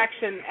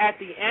satisfaction at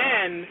the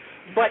end,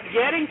 but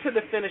getting to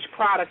the finished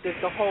product is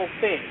the whole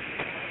thing.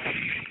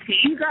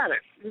 You got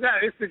it.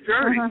 It's the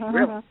journey,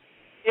 really.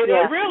 It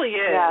really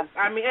is. Yeah.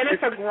 I mean, and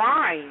it's a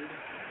grind.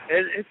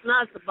 It's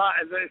not the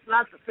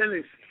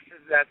finish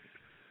that's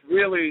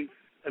really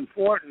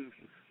important.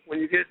 When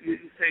you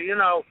say,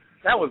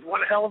 that was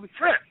one hell of a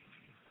trip.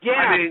 Yeah.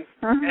 I mean,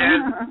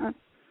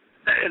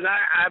 and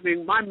I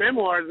mean, my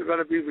memoirs are going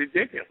to be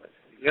ridiculous.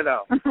 Yeah,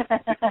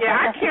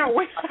 I can't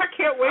wait.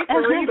 To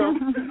read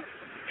them.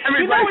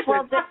 Everybody's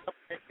but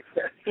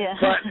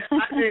I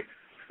mean,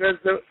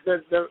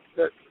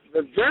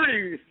 the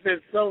journey has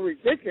been so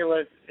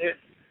ridiculous.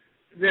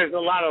 There's a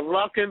lot of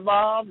luck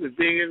involved. It's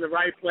being in the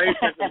right place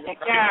at the right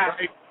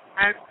time.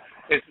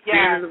 It's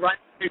being in the right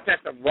place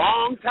at the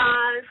wrong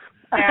time.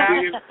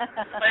 Being in the right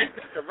place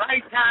at the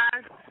right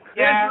time.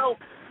 There's no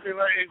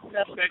formula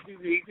except that you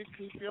need to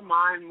keep your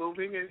mind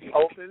moving and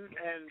open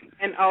and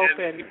to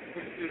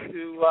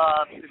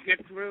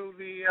get through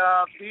the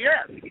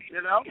BS,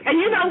 And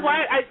you know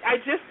what? I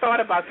just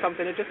thought about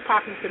something. It just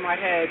popped into my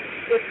head.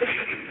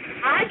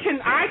 I can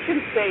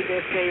say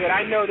this, David.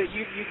 I know that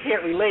you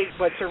can't relate,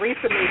 but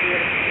Teresa maybe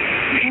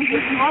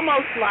it's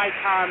almost like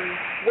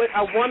with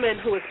a woman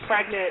who is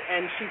pregnant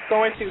and she's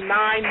going through 9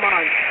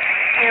 months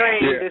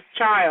carrying this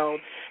child,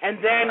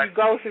 and then you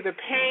go through the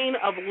pain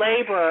of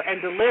labor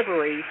and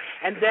delivery,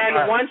 and then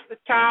once the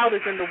child is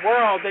in the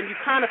world, then you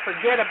kind of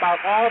forget about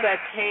all that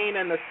pain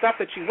and the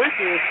stuff that you went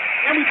through,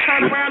 and we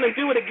turn around and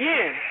do it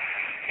again.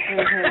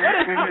 What is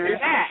up with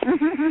that?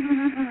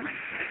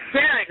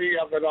 Sanity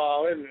of it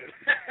all, isn't it?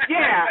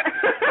 Yeah.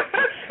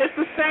 It's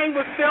the same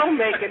with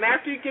filmmaking.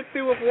 After you get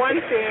through with one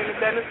thing, and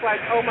then it's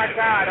like, oh, my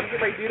God, I'm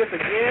getting ready to do this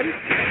again?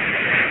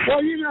 Well,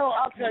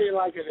 I'll tell you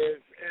like it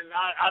is, and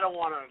I don't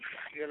want to,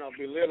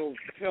 belittle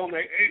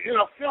filmmaking.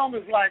 Film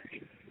is like,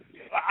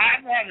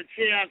 I've had a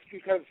chance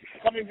because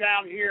coming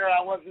down here,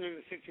 I wasn't in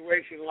a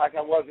situation like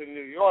I was in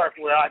New York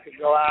where I could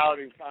go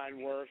out and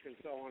find work and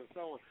so on and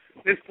so on.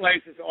 This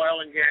place is oil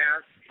and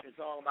gas.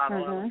 It's all about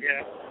oil and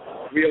gas,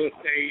 real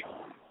estate,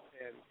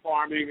 and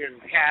farming and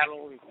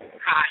cattle and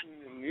cotton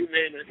and you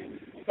name it.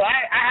 So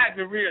I had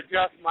to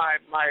readjust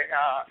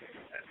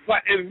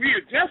but in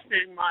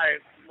readjusting my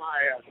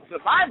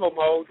survival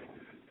mode,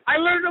 I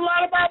learned a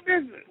lot about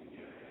business.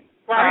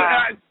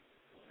 Right.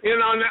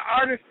 And the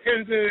artists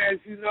tend to, as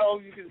you know,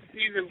 you can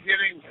see them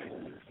getting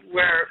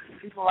where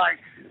people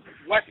like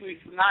Wesley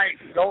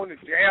Snipes going to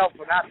jail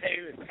for not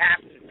paying his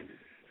taxes.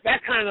 That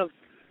kind of,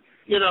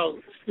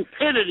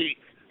 stupidity,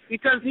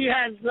 because he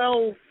has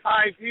no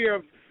idea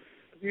of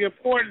the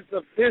importance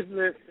of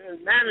business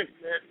and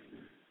management,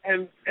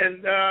 and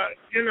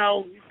he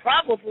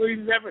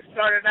probably never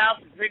started out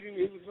thinking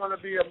he was going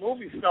to be a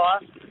movie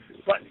star,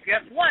 but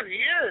guess what? He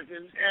is,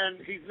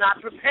 and he's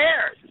not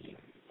prepared.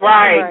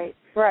 Right.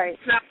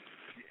 Now,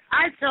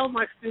 I tell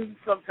my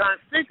students sometimes,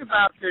 think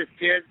about this,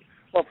 kid.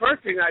 Well,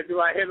 first thing I do,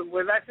 I hit them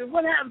with, I said,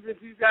 what happens if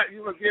you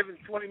were given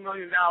 $20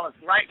 million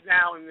right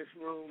now in this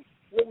room?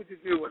 What would you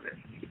do with it?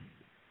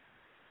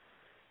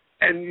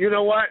 And you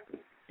know what?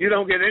 You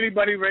don't get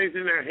anybody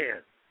raising their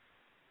hand.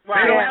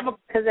 Right.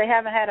 Because they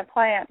haven't had a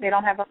plan. They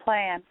don't have a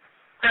plan.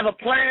 Have a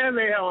plan.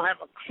 They don't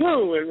have a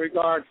clue in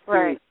regards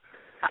to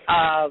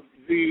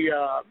the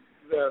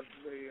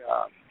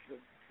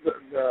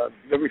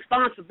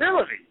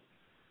responsibility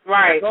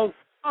that goes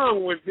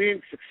along with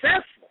being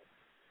successful.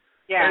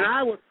 Yeah. And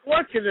I was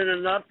fortunate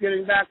enough,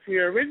 getting back to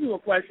your original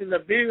question,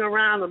 of being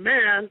around a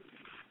man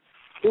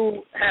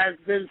who has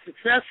been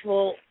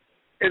successful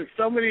in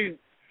so many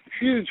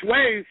huge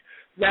ways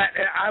that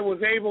I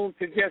was able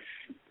to just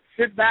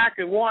sit back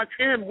and watch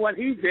him, what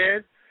he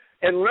did,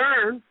 and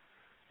learn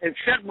and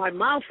shut my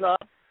mouth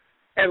up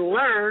and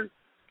learn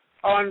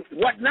on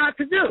what not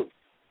to do.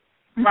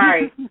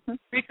 Right.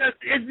 Because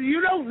if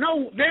you don't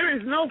know, there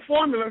is no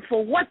formula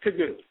for what to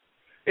do.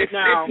 If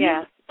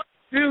you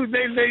do,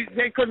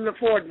 they couldn't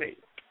afford me.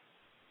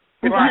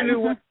 If I knew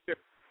what to do.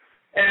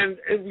 And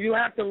if you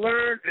have to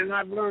learn, and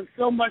I've learned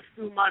so much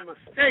through my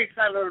mistakes.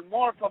 I learned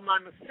more from my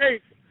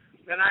mistakes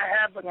than I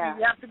have, but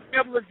you have to be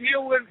able to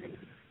deal with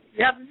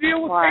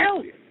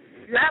failure.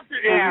 You have to,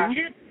 if you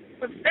can't deal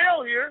with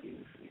failure,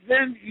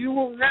 then you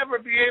will never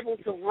be able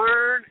to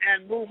learn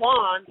and move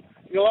on.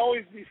 You'll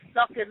always be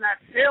stuck in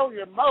that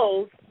failure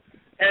mode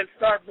and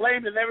start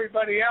blaming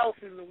everybody else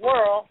in the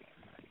world,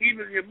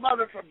 even your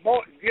mother for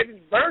giving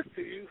birth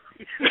to you.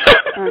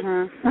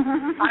 I've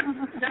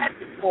done that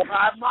before.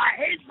 I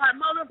hate my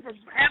mother for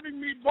having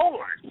me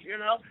born, and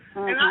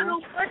I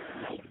don't blame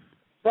her.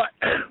 But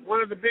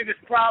one of the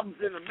biggest problems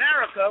in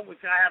America,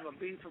 which I have a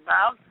beef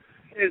about,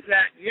 is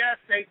that, yes,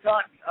 they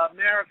taught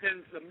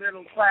Americans, the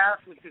middle class,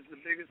 which is the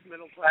biggest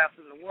middle class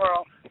in the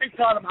world, they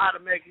taught them how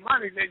to make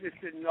money. They just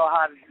didn't know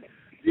how to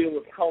deal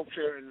with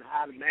culture and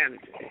how to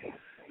manage it.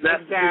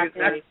 That's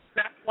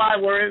why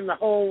we're in the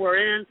hole we're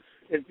in,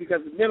 is because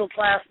the middle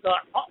class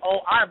thought,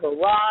 I've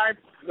arrived.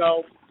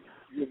 No,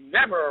 you've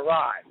never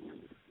arrived.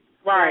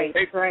 Right,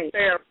 they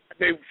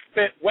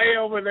spent way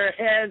over their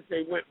heads.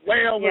 They went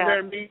way over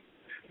their meat.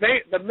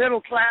 The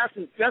middle class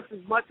is just as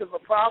much of a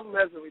problem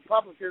as the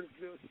Republicans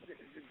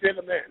did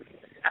them in.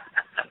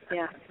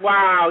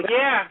 Wow.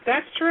 Yeah,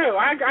 that's true.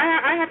 I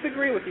have to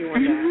agree with you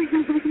on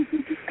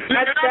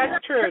that.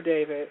 That's true,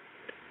 David.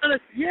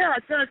 Yeah, I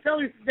try to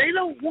tell you, they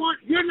don't want.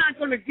 You're not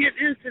going to get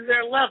into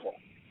their level.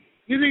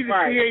 You need to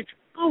create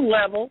your own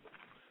level,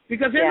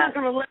 because they're not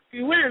going to let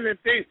you in if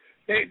they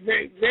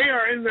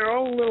are in their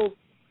own little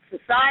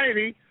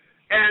society.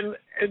 And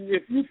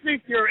if you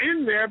think you're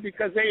in there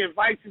because they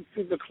invite you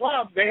to the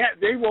club,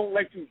 they won't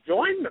let you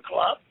join the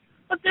club,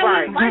 but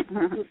they'll invite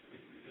you.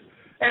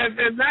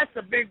 And that's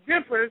a big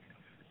difference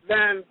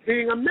than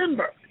being a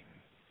member.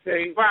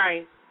 See?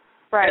 Right.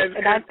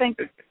 And I think.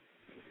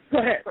 Go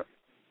ahead.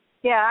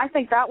 Yeah, I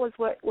think that was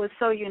what was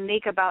so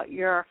unique about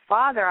your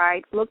father.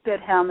 I looked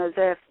at him as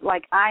if,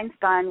 like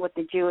Einstein with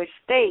the Jewish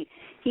state,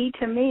 he,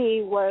 to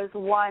me, was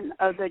one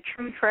of the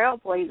true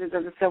trailblazers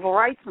of the civil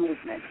rights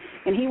movement.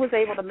 And he was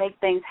able to make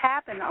things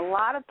happen a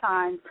lot of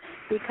times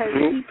because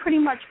he pretty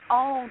much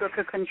owned or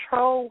could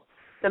control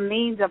the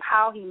means of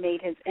how he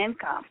made his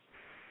income.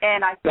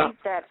 And I think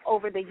that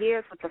over the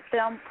years with the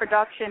film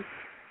production,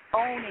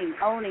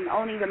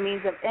 owning the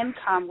means of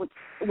income,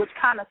 which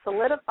kind of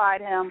solidified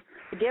him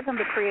to give him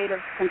the creative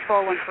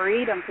control and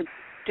freedom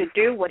to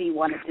do what he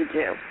wanted to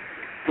do.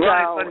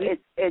 Right. So he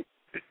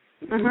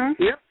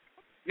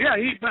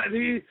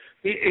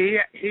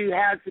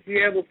had to be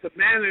able to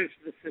manage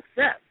the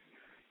success.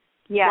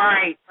 Yeah.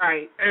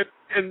 Right.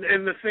 And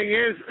the thing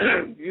is,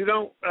 you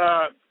don't.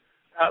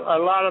 A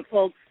lot of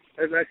folks,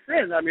 as I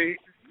said, I mean,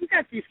 you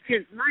got these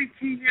kids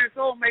 19 years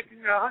old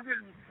making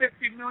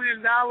 $150 million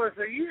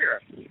a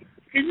year.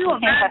 Can you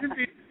imagine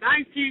being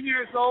 19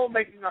 years old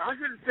making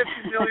 $150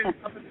 million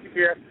a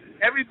year?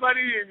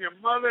 Everybody and your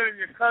mother and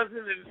your cousin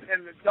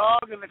and the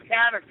dog and the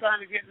cat are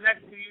trying to get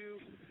next to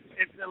you.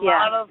 It's a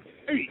lot of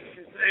hate.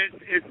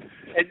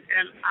 And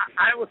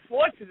I was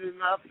fortunate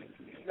enough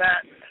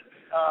that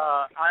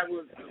I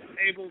was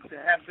able to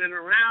have been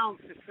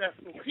around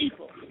successful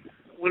people.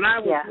 When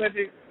I was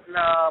living in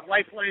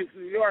White Plains,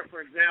 New York,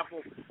 for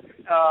example,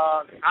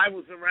 I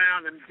was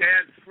around, and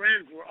Dad's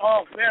friends were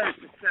all very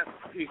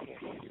successful people.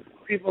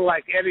 People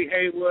like Eddie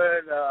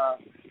Haywood,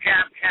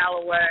 Cab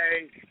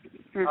Calloway,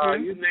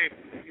 you name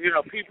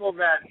it. People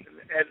that,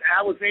 and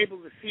I was able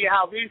to see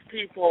how these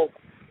people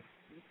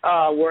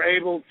were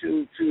able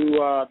to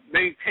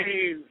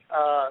maintain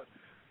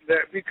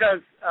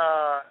because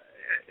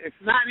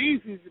it's not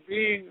easy to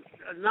being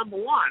number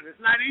one. It's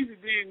not easy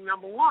being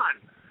number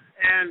one.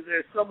 And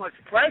there's so much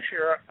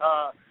pressure,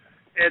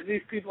 and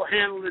these people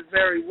handled it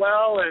very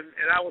well, and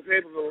I was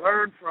able to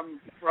learn from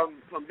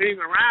being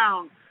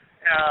around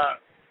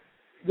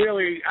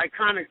really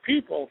iconic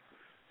people,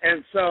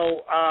 and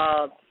so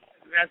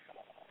that's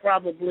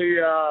probably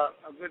a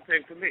good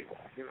thing for me,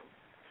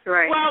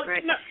 Right. Well,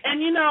 right.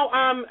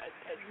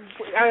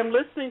 I'm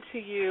listening to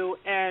you,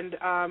 and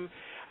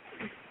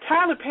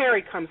Tyler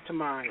Perry comes to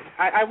mind.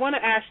 I want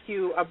to ask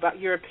you about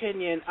your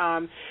opinion.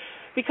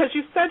 Because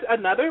you said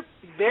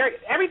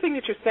everything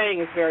that you're saying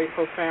is very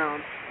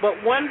profound. But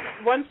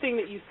one thing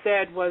that you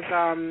said was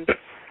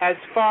as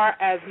far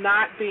as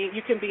not being,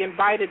 you can be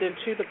invited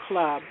into the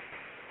club,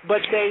 but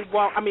they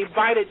won't,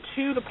 invited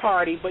to the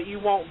party, but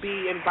you won't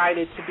be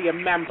invited to be a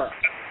member.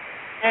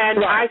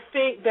 And I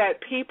think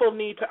that people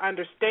need to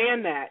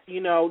understand that,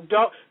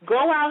 don't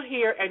go out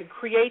here and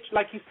create,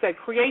 like you said,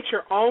 create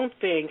your own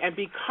thing and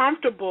be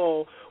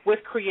comfortable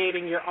with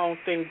creating your own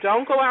thing.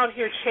 Don't go out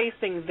here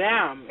chasing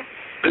them.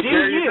 Do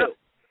you?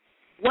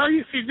 Well,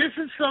 you see, this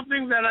is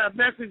something that a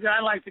message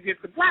I like to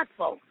get to black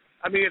folks.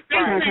 I mean, if they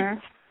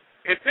think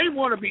if they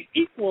want to be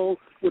equal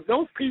with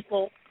those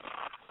people,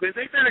 then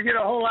they better get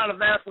a whole lot of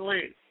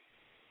Vaseline.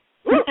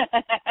 There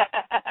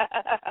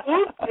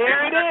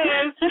it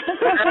is.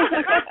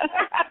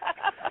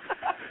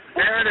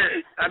 There it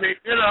is. I mean,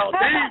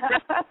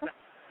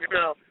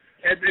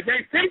 and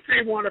they think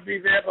they want to be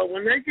there, but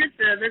when they get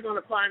there, they're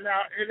going to find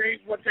out it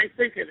ain't what they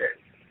think it is.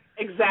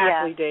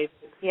 Exactly,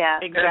 David. Yeah.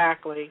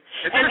 Exactly.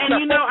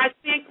 And I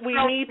think we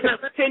need to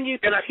continue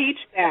to teach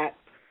that.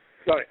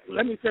 Sorry,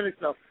 let me finish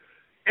though.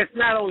 It's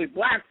not only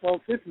black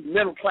folks, this is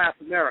middle class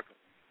America.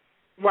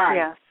 Right.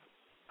 Yeah.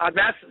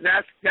 That's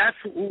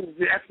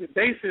the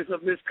basis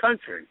of this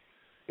country.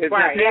 Is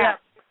right. That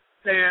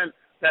they understand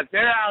that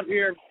they're out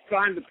here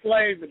trying to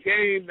play the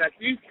game that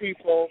these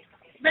people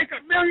make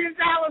 $1 million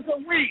a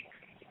week.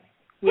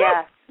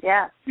 Yeah.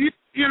 Yeah.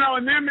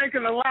 And they're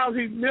making a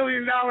lousy $1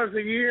 million a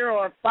year,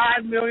 or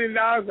 $5 million,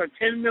 or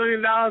 $10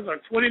 million, or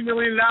 $20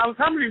 million.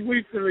 How many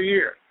weeks in a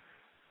year?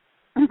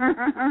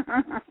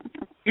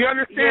 You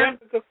understand?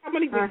 Yeah, how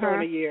many weeks are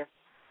in a year?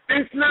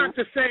 It's not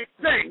the same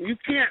thing. You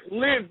can't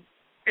live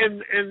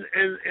in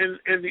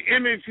the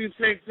image you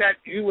think that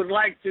you would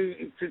like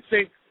to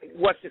think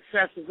what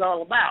success is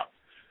all about.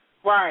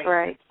 Right.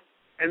 Right.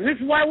 And this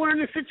is why we're in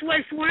the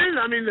situation we're in.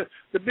 I mean,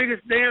 the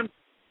biggest damn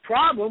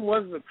problem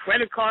was the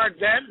credit card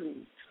debt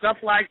and stuff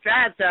like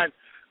that.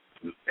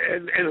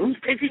 And who's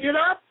picking it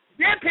up?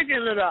 They're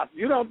picking it up.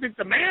 You don't think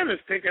the man is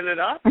picking it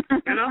up,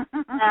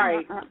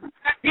 Right.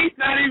 He's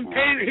not even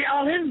paying.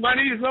 All his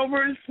money is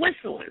over in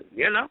Switzerland,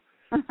 Yeah.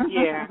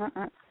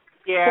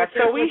 Yeah,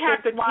 so we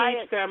have to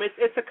teach them.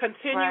 It's a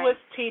continuous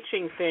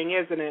teaching thing,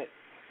 isn't it?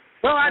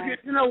 Well,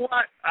 you know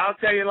what? I'll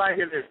tell you like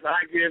it is.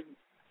 I give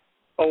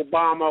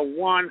Obama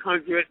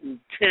 110%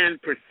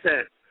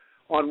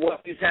 on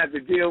what he's had to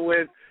deal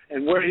with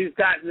and where he's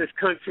gotten this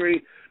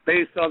country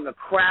based on the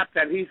crap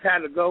that he's had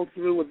to go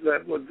through with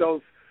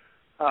those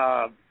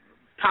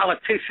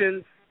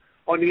politicians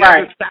on the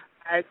other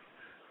side.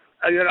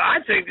 I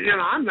think,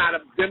 I'm not a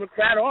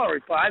Democrat or a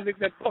Republican. I think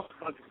they're both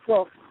a bunch of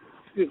crooks.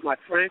 Excuse my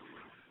French.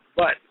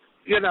 But,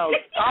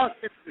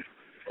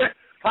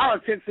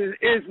 politics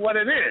is what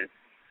it is.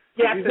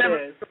 Yes, it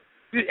is.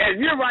 And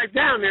you're right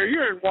down there.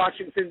 You're in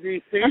Washington,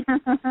 D.C.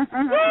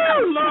 Oh,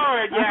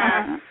 Lord,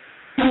 yeah.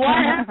 Do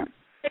I have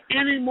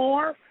any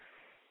more?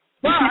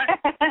 But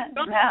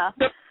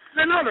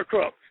than other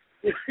crooks.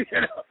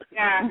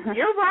 Yeah,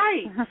 you're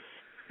right.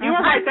 You're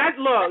right.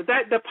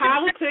 The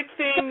politics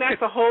thing,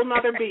 that's a whole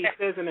nother beast,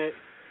 isn't it?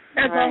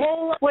 It's a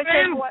whole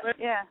thing.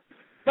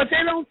 But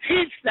they don't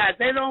teach that.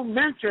 They don't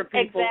mentor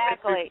people.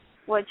 Exactly.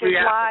 Which is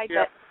why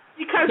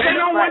because they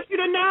don't want you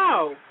to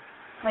know.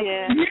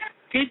 Yeah.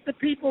 Keep the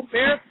people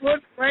barefoot,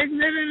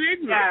 pregnant, and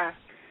ignorant. Yeah.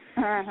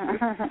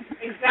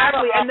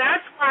 Exactly. And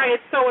that's why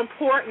it's so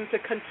important to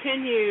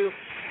continue,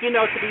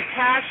 to be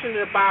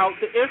passionate about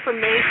the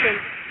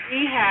information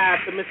we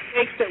have, the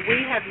mistakes that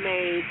we have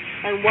made,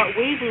 and what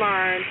we've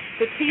learned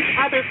to teach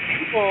other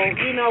people,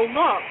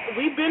 look,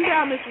 we've been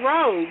down this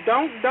road.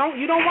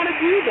 You don't want to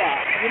do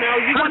that.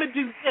 You want to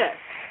do this.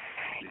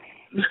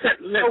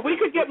 So we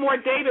could get more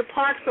David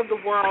Parks of the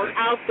world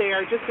out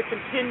there just to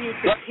continue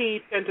to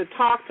teach and to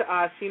talk to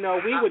us. We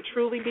would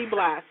truly be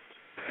blessed.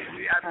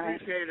 I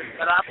appreciate it,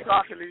 but I'm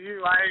talking to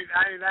you. I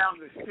ain't out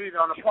in the street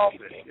on a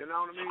pulpit. You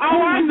know what I mean? Oh,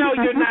 I know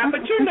you're not,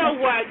 but you know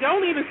what?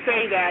 Don't even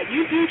say that.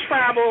 You do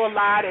travel a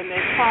lot and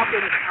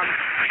talking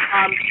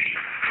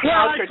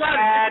about your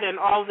dad and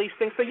all these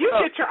things, so you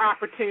get your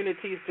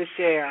opportunities to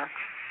share.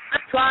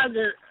 I try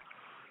to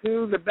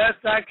do the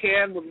best I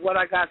can with what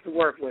I got to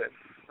work with.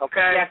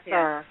 Okay? Yes,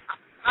 sir.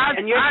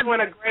 And you're doing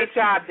a great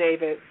job,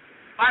 David.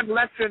 I've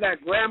lectured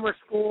at grammar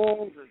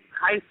schools and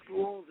high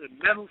schools and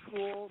middle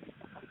schools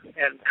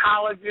and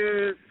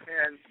colleges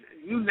and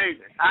you name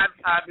it. I've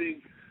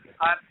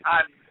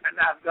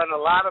done a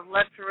lot of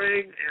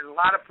lecturing and a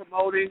lot of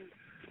promoting,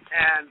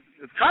 and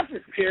the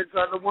toughest kids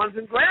are the ones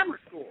in grammar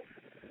school.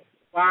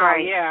 Wow,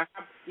 yeah.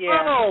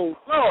 Oh,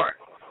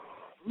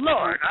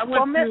 Lord. I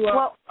went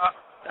to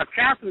a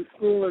Catholic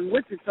school in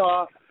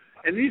Wichita,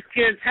 and these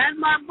kids had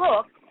my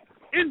book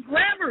in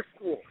grammar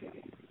school,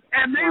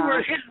 and they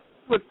were hit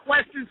with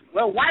questions.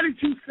 Well, why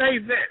did you say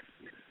this?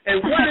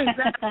 And what is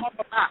that all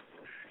about?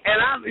 And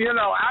I'm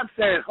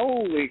saying,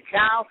 holy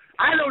cow!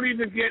 I don't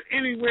even get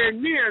anywhere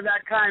near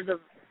that kind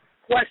of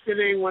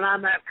questioning when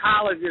I'm at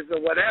colleges or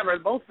whatever.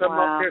 Most of them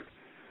up there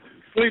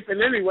sleeping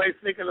anyway,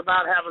 thinking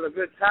about having a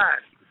good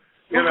time.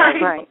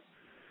 Right.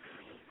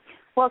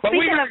 Well,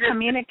 speaking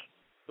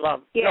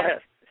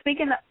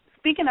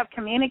of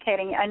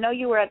communicating, I know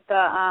you were at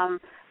the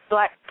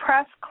Black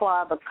Press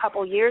Club a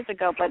couple years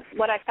ago, but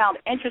what I found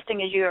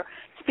interesting is your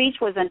speech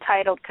was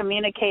entitled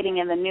Communicating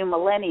in the New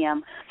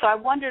Millennium. So I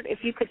wondered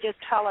if you could just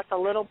tell us a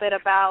little bit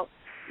about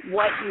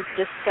what you've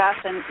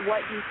discussed and what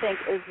you think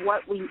is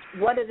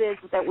what it is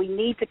that we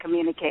need to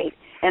communicate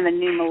in the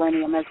new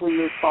millennium as we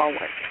move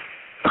forward.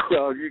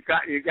 Well, you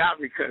got me,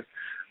 because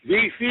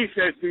DC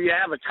says, do you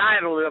have a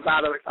title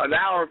about an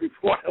hour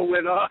before I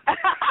went on?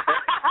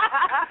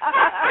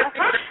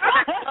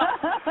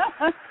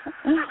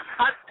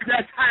 I took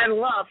that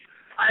title up.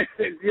 I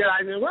said,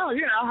 well,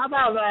 how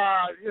about,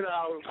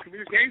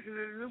 communication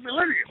in the new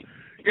millennium?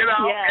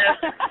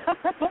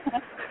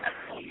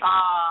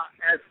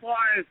 As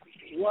far as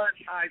what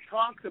I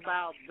talked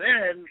about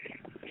then,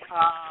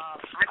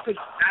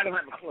 I don't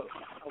have a clue.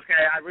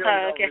 Okay, I really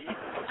don't. Okay.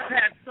 I've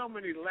had so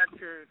many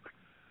lectures.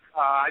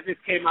 I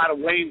just came out of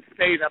Wayne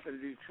State up in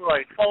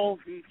Detroit. Oh,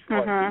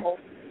 Detroit. Mm-hmm. Oh,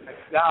 my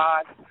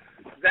God.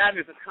 That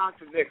is a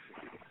contradiction.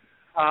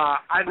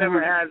 I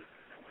never had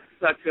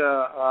such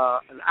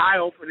an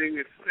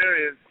eye-opening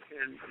experience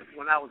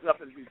when I was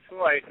up in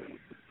Detroit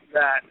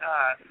that,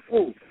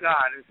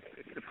 God,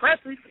 it's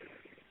depressing.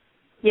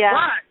 Yeah.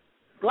 But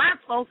black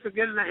folks are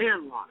getting a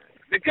handle on it.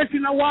 Because you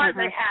know why?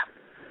 They have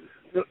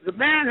it. The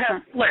man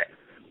has split.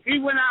 He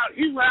went out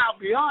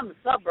beyond the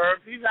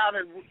suburbs. He's out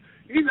in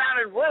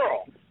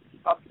rural.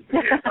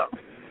 He's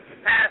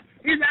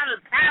out in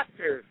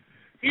pastures.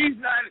 He's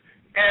not,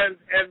 and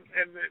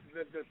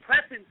the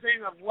depressing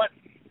thing of what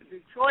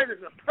Detroit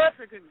is a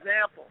perfect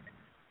example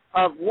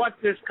of what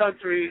this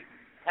country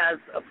has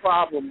a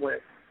problem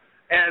with,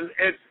 and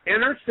it's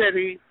inner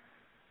city,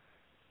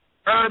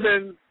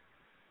 urban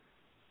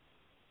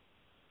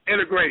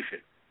integration.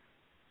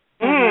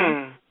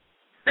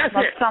 That's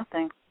it.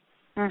 Something.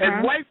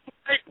 And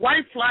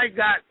white flight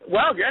got,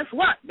 well, guess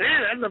what,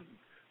 man? And the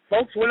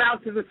folks went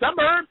out to the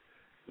suburbs,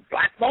 the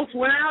black folks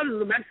went out,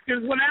 and the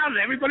Mexicans went out, and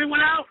everybody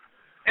went out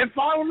and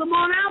followed them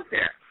on out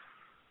there.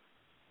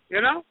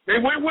 They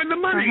went where the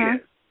money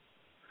is.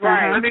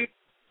 Right. I mean,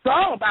 it's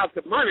all about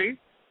the money.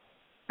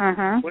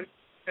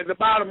 At the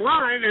bottom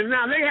line, and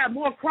now they have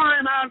more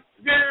crime out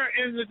there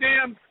in the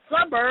damn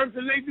suburbs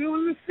than they do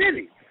in the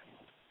city.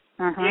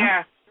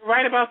 Yeah,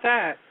 right about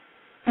that.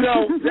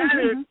 So that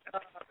is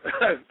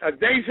a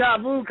deja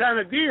vu kind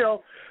of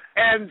deal,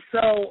 and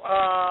so,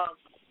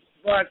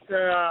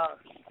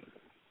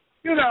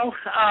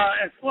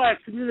 as far as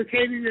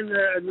communicating in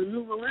the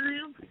new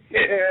millennium,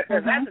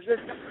 that's a good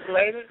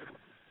related.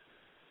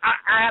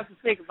 I have to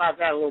think about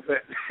that a little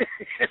bit.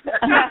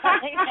 All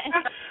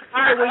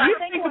right, well, you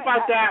think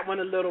about that one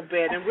a little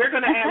bit, and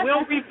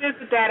we'll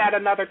revisit that at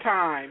another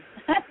time.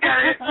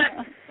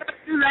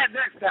 Let's do that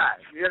next time.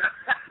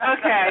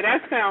 Okay,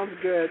 that sounds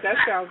good.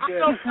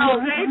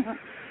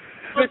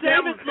 Well,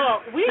 David,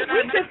 look, we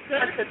just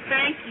want to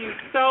thank you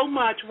so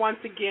much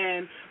once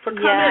again for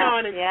coming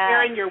on and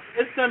sharing your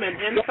wisdom and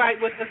insight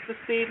with us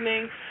this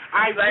evening.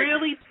 I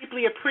really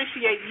deeply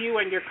appreciate you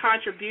and your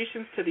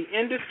contributions to the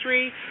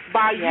industry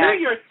by you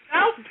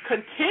yourself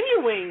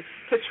continuing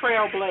to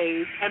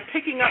trailblaze and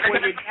picking up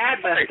where your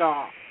dad left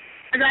off.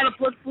 I got to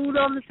put food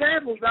on the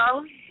table,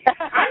 darling.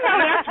 I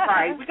know that's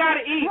right. We got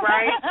to eat,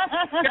 right?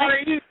 Got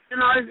to eat.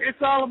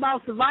 It's all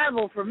about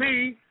survival for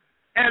me.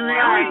 And the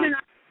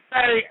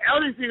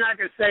only thing I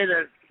can say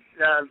that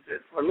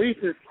for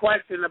Lisa's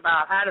question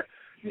about how to,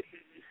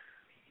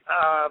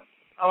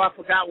 I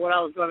forgot what I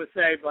was going to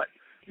say, but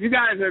you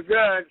guys are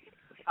good,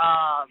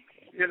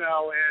 and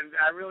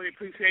I really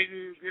appreciate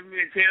you giving me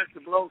a chance to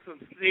blow some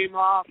steam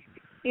off.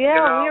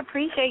 Yeah, we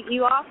appreciate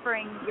you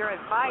offering your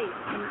advice.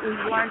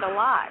 We've learned a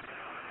lot.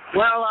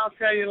 Well, I'll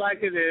tell you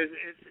like it is.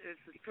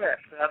 It's a trip.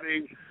 I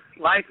mean,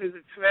 life is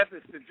a trip.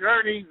 It's the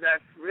journey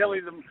that's really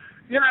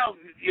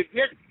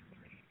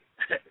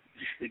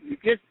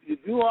you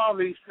do all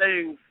these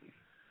things,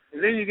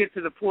 and then you get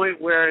to the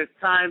point where it's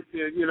time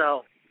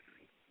to,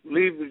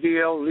 leave the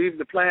deal, leave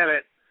the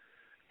planet,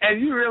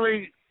 and you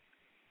really,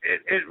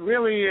 it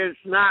really is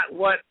not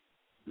what,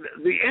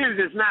 the end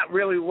is not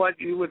really what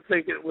you would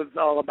think it was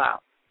all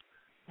about.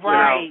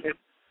 Right.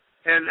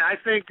 And I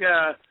think,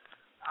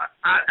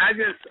 I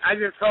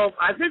just hope,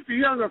 I think the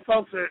younger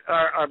folks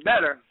are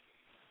better.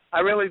 I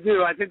really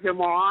do. I think they're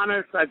more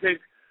honest. I think,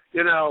 they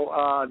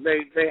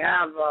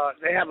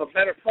have a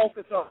better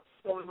focus on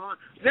what's going on.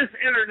 This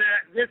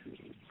internet, this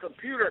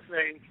computer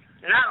thing,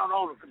 and I don't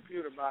own a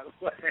computer, by the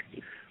way,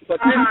 but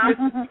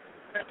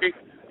this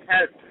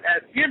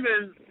has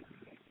given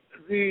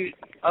the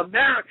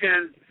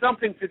American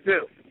something to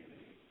do.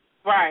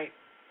 Right.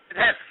 It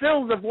has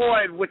filled the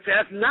void which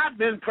has not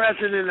been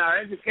present in our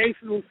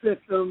educational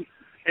system,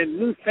 in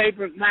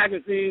newspapers,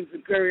 magazines,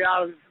 and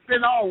periodicals. It's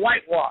been all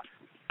whitewashed.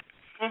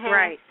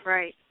 Right.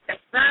 And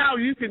now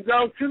you can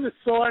go to the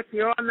source.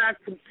 You're on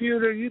that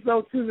computer. You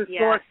go to the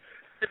source.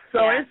 So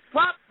it's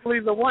probably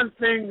the one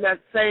thing that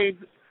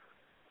saved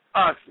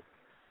us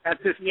at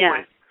this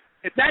point.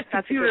 If that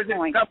computer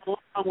didn't come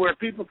along where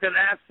people can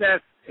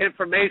access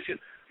information,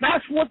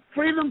 that's what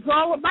freedom's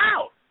all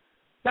about.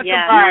 That's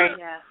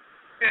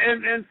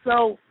And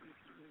so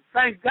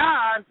thank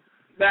God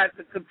that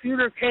the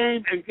computer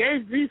came and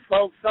gave these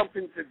folks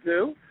something to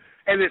do,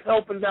 and it's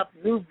opened up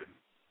new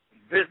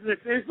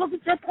businesses. Look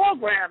at your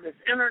program. It's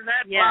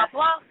internet, blah,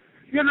 blah.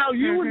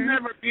 You would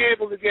never be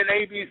able to get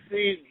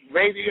ABC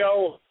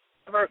radio or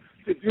whatever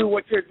to do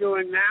what you're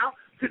doing now.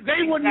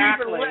 They wouldn't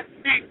even let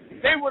me.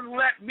 They wouldn't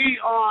let me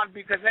on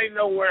because they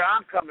know where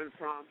I'm coming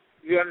from.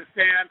 You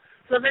understand?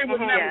 So they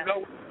would never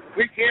go.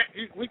 We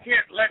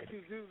can't let you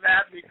do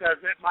that because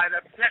it might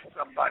upset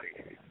somebody.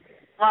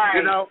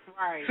 Right.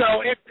 Right.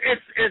 So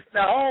it's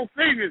the whole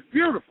thing is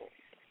beautiful.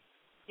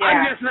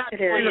 I'm just not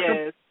it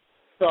really is.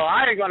 So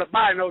I ain't going to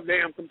buy no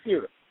damn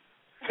computer.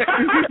 Okay.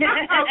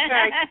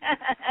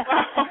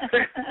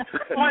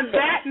 Well, on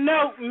that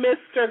note,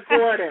 Mr.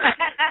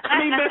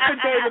 Mr.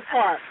 David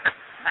Park,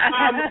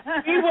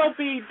 we will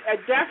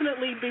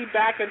definitely be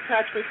back in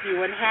touch with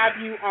you and have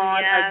you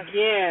on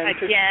again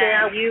to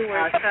share with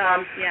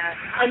us.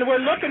 And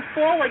we're looking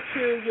forward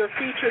to your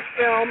feature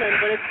film, and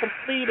when it's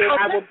completed,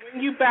 I will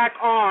bring you back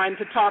on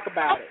to talk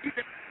about it.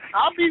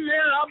 I'll be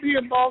there. I'll be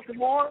in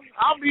Baltimore.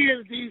 I'll be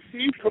in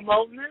D.C.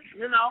 promoting it,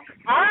 you know.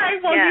 All right.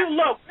 Well,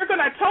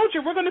 I told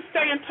you, we're going to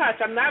stay in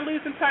touch. I'm not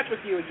losing touch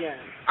with you again.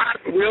 I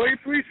really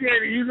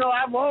appreciate it. You know,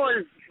 I've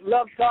always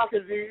loved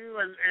talking to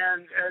you, and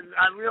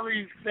I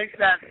really think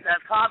that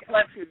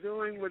complex you're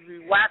doing with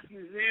the Wax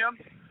Museum,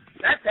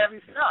 that's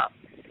heavy stuff.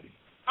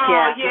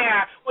 Oh,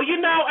 yeah. Well,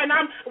 you know, and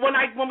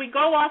when we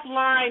go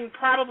offline,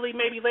 probably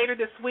maybe later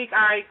this week,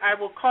 I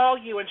will call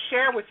you and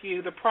share with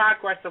you the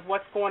progress of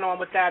what's going on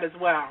with that as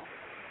well.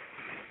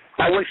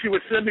 I wish you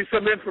would send me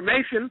some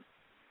information.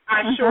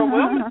 I sure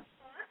will.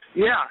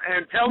 Yeah,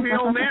 and tell the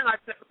old man I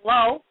said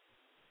hello.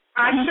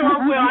 I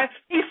sure will.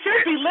 He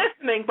should be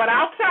listening, but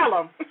I'll tell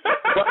him.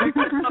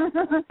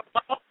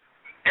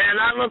 And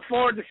I look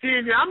forward to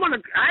seeing you.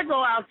 I go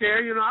out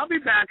there, you know, I'll be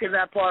back in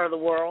that part of the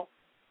world.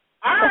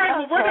 All right,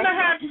 well, we're going to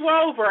have you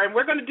over, and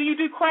do you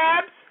do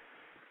crabs?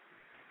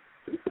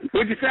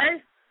 What'd you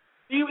say?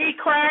 Do you eat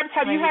crabs?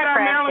 Have you had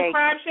our Maryland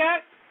crabs yet?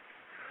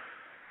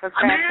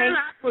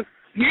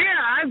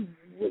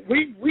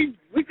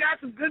 We got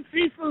some good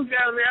seafood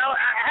down there.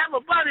 I have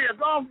a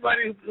golf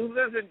buddy who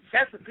lives in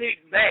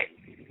Chesapeake Bay.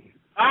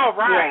 Oh,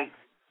 right.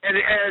 Yeah.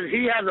 And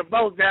he has a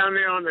boat down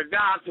there on the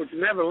dock, which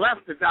never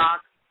left the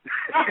dock.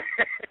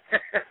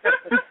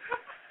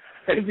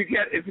 if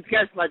you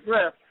catch my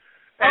drift.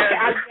 Okay,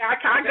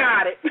 I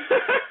got it.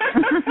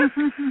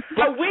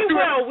 But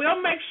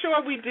we'll make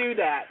sure we do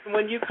that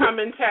when you come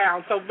in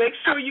town. So make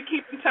sure you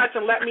keep in touch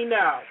and let me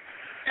know.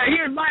 Yeah, he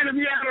invited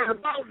me out on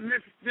the boat, and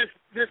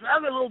this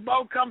other little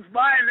boat comes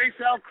by, and they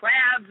sell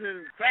crabs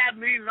and crab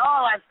meat and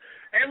all that.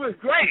 It was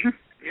great.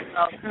 You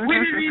know, we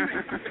didn't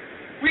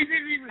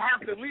even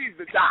have to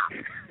leave the dock.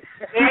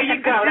 There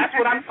you go. That's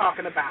what I'm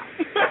talking about.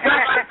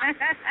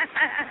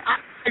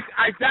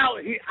 I doubt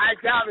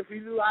if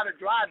he knew how to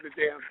drive the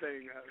damn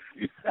thing.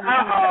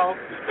 Uh-oh.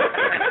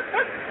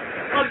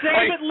 Well,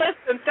 David,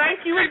 listen,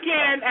 thank you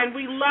again, and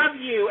we love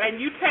you,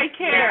 and you take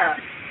care.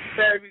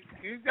 Baby,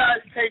 you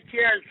guys take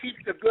care and keep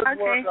the good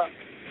work up.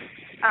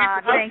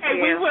 Thank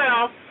you. We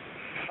will.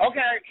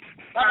 Okay.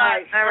 All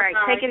right.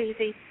 Take it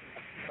easy.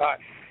 Bye.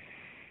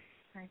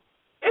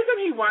 Isn't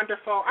he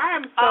wonderful? I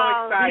am so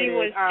excited. He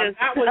was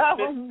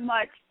so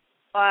much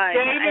fun.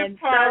 David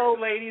Park,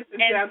 ladies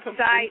and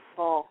gentlemen.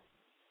 Insightful.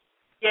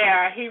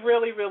 Yeah, he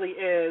really, really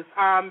is.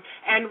 And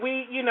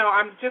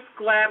I'm just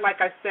glad,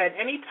 like I said,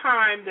 any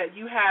time that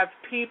you have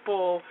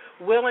people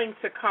willing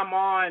to come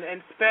on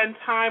and spend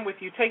time with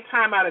you, take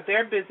time out of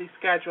their busy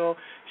schedule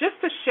just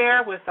to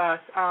share with us,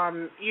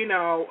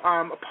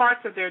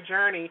 parts of their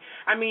journey.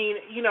 I mean,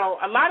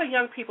 a lot of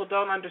young people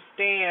don't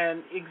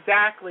understand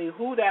exactly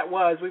who that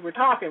was we were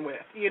talking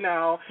with,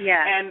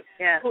 Yeah. And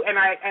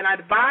I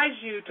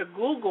advise you to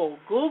Google.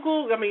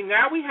 I mean,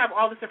 now we have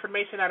all this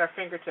information at our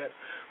fingertips.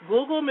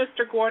 Google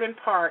Mr. Gordon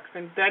Parks,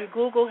 and then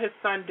Google his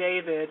son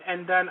David,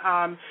 and then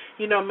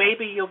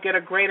maybe you'll get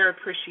a greater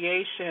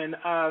appreciation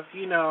of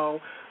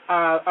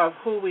of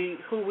who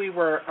we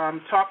were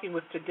talking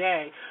with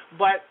today.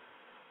 But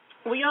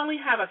we only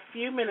have a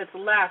few minutes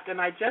left,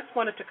 and I just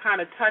wanted to kind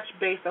of touch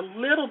base a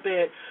little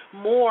bit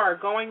more,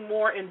 going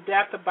more in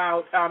depth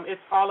about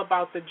it's all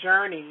about the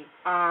journey.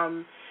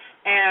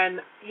 And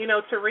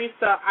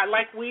Teresa,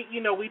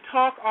 we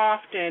talk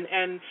often,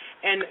 and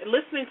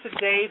listening to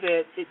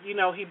David,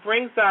 he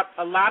brings up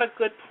a lot of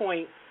good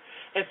points,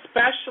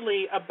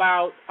 especially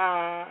about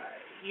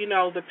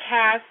the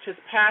past, his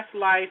past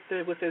life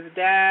with his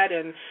dad,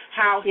 and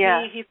how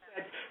he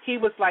said he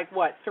was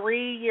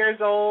 3 years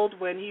old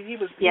when he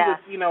was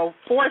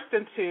forced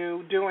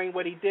into doing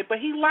what he did, but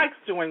he likes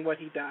doing what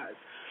he does.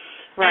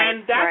 Right,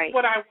 and that's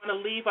what I want to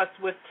leave us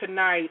with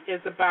tonight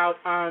is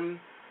about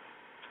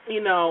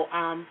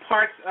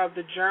parts of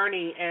the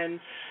journey. And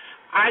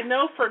I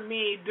know for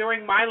me,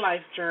 during my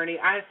life journey,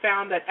 I have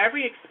found that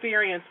every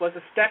experience was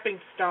a stepping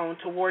stone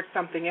towards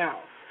something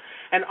else.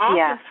 And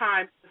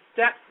oftentimes, the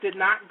steps did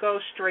not go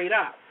straight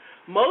up.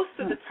 Most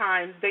of the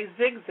times, they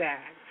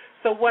zigzagged.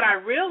 So what I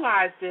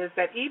realized is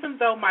that even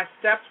though my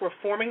steps were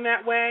forming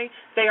that way,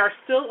 they are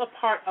still a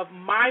part of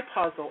my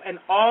puzzle, and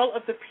all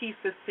of the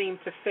pieces seem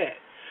to fit.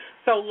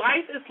 So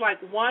life is like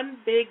one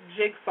big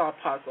jigsaw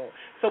puzzle.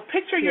 So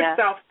picture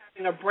yourself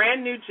a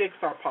brand new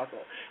jigsaw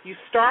puzzle. You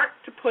start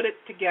to put it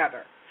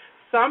together.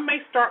 Some may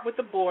start with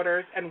the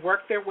borders and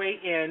work their way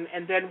in,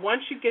 and then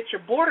once you get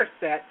your border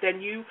set, then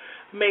you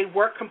may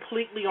work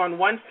completely on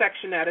one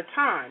section at a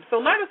time. So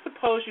let us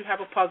suppose you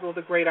have a puzzle of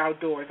the great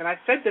outdoors, and I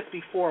said this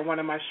before in one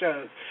of my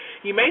shows.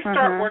 You may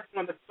start working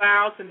on the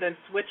clouds and then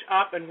switch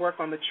up and work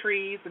on the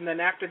trees, and then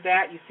after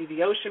that you see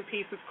the ocean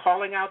pieces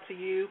calling out to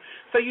you,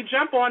 so you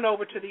jump on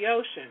over to the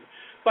ocean.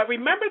 But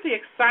remember the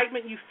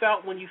excitement you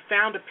felt when you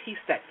found a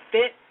piece that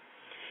fit?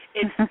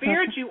 It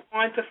spurred you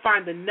on to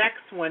find the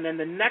next one and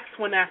the next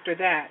one after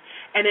that.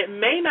 And it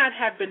may not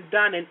have been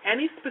done in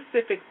any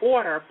specific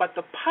order, but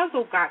the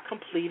puzzle got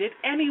completed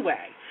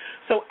anyway.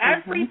 So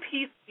every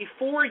piece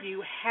before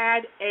you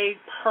had a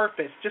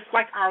purpose, just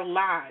like our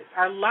lives.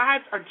 Our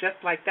lives are just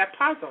like that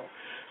puzzle.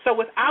 So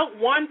without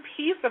one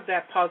piece of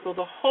that puzzle,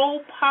 the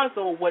whole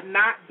puzzle would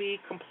not be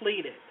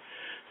completed.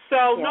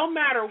 So no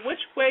matter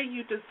which way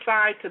you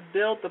decide to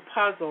build the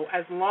puzzle,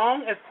 as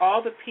long as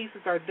all the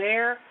pieces are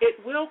there, it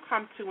will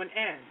come to an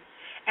end.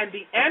 And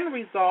the end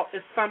result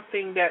is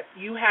something that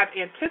you have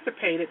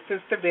anticipated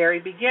since the very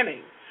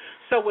beginning.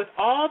 So with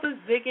all the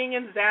zigging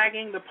and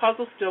zagging, the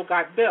puzzle still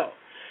got built.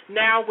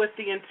 Now, with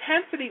the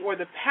intensity or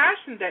the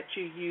passion that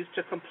you use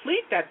to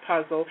complete that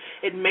puzzle,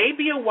 it may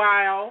be a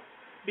while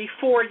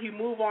before you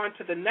move on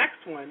to the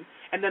next one,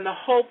 and then the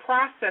whole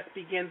process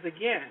begins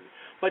again.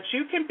 But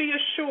you can be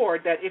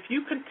assured that if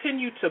you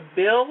continue to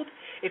build,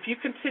 if you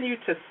continue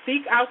to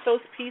seek out those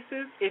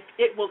pieces,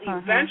 it will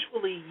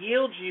eventually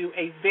yield you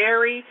a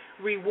very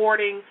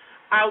rewarding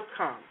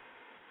outcome.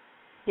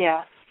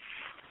 Yeah.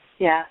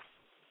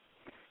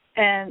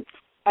 And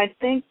I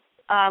think,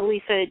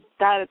 Lisa,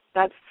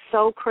 that's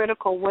so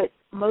critical. What's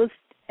most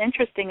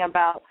interesting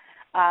about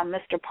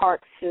Mr.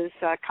 Parks'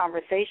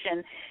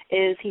 conversation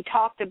is he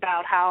talked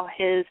about how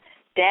his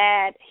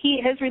dad,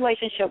 his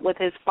relationship with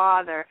his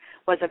father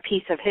was a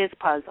piece of his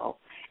puzzle,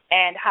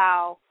 and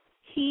how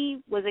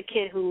he was a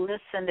kid who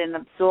listened and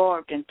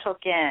absorbed and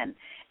took in.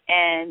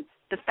 And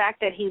the fact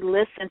that he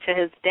listened to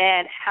his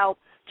dad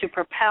helped to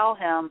propel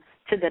him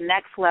to the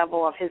next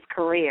level of his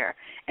career.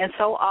 And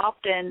so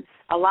often,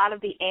 a lot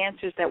of the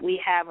answers that we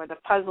have or the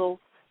puzzles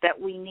that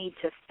we need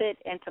to fit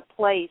into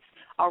place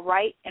are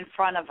right in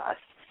front of us,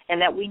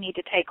 and that we need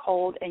to take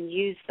hold and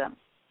use them.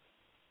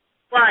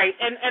 Right,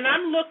 and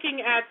I'm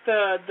looking at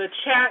the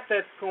chat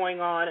that's going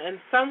on, and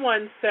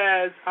someone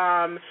says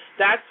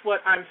that's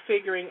what I'm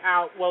figuring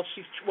out. Well,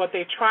 what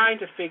they're trying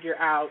to figure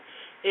out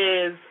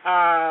is,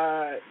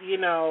 I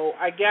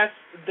guess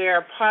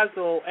their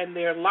puzzle and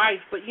their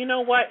life. But you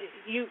know what?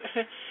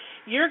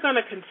 You're going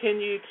to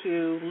continue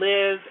to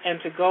live and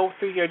to go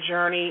through your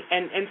journey,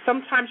 and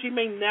sometimes you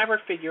may never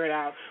figure it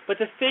out. But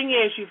the thing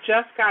is, you've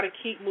just got to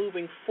keep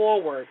moving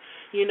forward.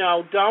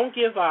 Don't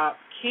give up.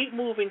 Keep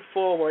moving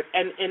forward,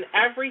 and in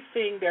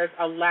everything there's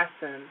a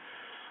lesson.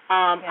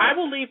 I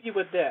will leave you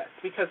with this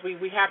because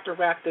we have to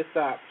wrap this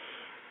up.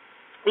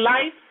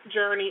 Life's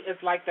journey is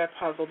like that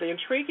puzzle. The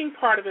intriguing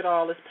part of it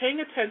all is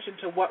paying attention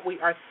to what we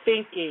are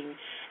thinking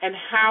and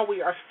how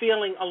we are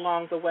feeling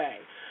along the way.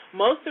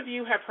 Most of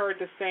you have heard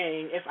the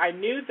saying, if I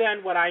knew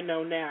then what I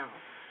know now.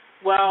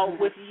 Well,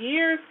 with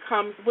years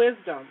comes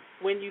wisdom.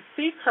 When you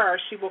seek her,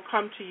 she will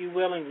come to you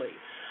willingly.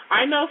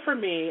 I know for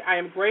me, I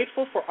am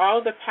grateful for all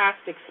of the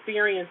past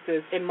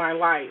experiences in my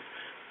life.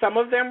 Some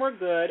of them were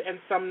good and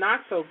some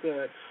not so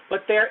good,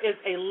 but there is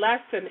a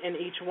lesson in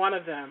each one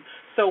of them.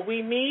 So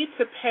we need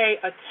to pay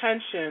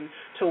attention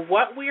to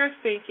what we are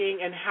thinking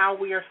and how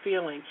we are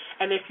feeling.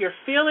 And if you're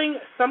feeling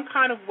some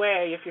kind of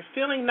way, if you're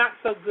feeling not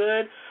so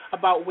good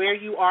about where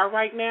you are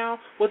right now,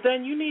 well,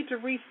 then you need to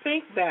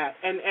rethink that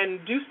and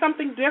do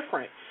something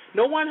different.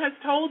 No one has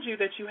told you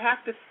that you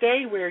have to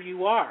stay where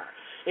you are.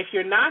 If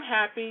you're not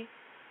happy,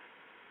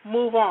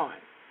 move on.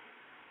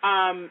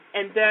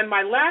 And then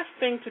my last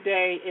thing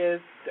today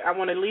is I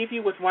want to leave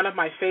you with one of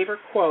my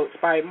favorite quotes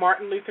by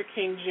Martin Luther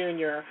King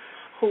Jr.,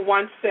 who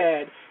once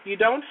said, you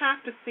don't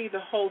have to see the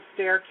whole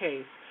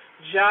staircase,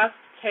 just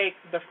take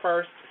the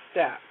first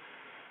step.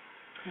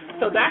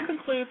 So that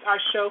concludes our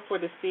show for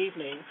this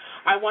evening.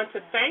 I want to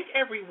thank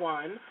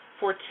everyone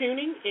for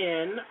tuning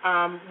in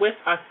with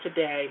us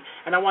today.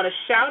 And I want to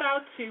shout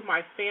out to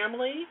my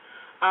family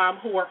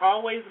who are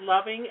always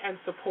loving and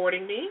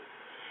supporting me,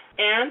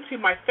 and to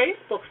my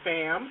Facebook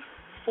fam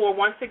for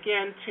once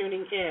again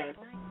tuning in.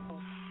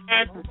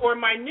 And for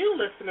my new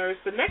listeners,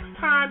 the next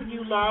time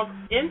you log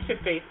into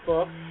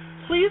Facebook,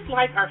 please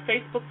like our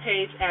Facebook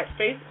page at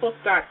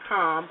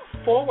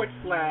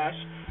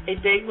facebook.com/A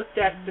Date with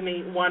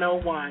Destiny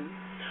 101.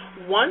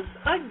 Once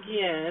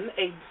again,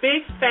 a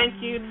big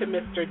thank you to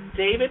Mr.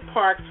 David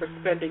Parks for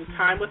spending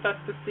time with us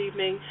this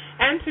evening,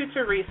 and to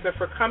Teresa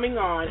for coming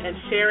on and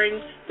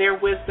sharing their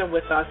wisdom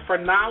with us, for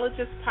knowledge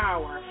is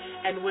power,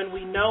 and when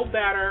we know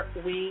better,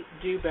 we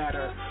do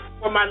better.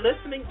 For my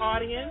listening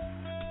audience,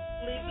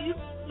 please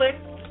click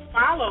the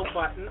follow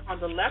button on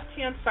the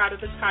left-hand side of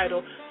the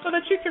title so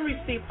that you can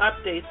receive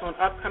updates on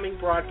upcoming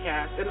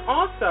broadcasts. And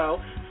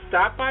also,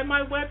 stop by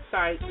my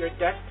website,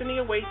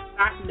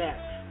 yourdestinyawaits.net,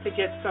 to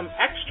get some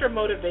extra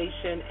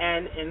motivation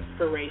and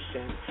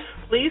inspiration.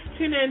 Please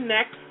tune in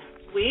next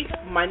week,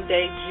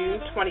 Monday,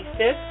 June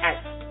 25th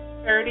at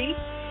 6:30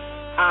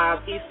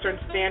 Eastern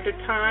Standard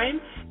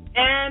Time.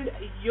 And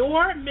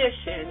your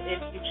mission,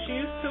 if you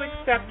choose to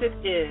accept it,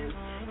 is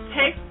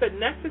take the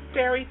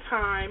necessary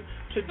time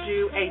to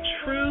do a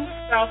true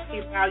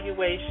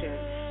self-evaluation.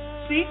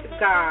 Seek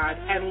God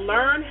and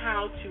learn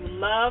how to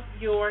love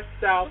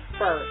yourself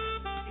first.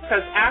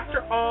 Because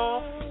after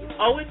all, you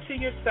owe it to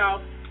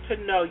yourself to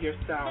know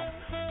yourself.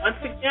 Once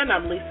again,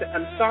 I'm Lisa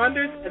M.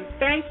 Saunders, and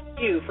thank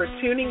you for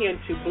tuning in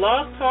to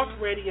Blog Talk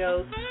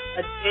Radio's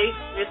A Date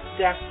with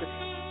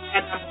Destiny.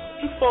 And I'm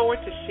looking forward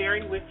to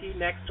sharing with you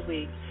next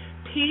week.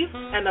 Peace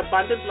and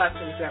abundant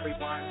blessings,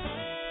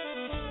 everyone.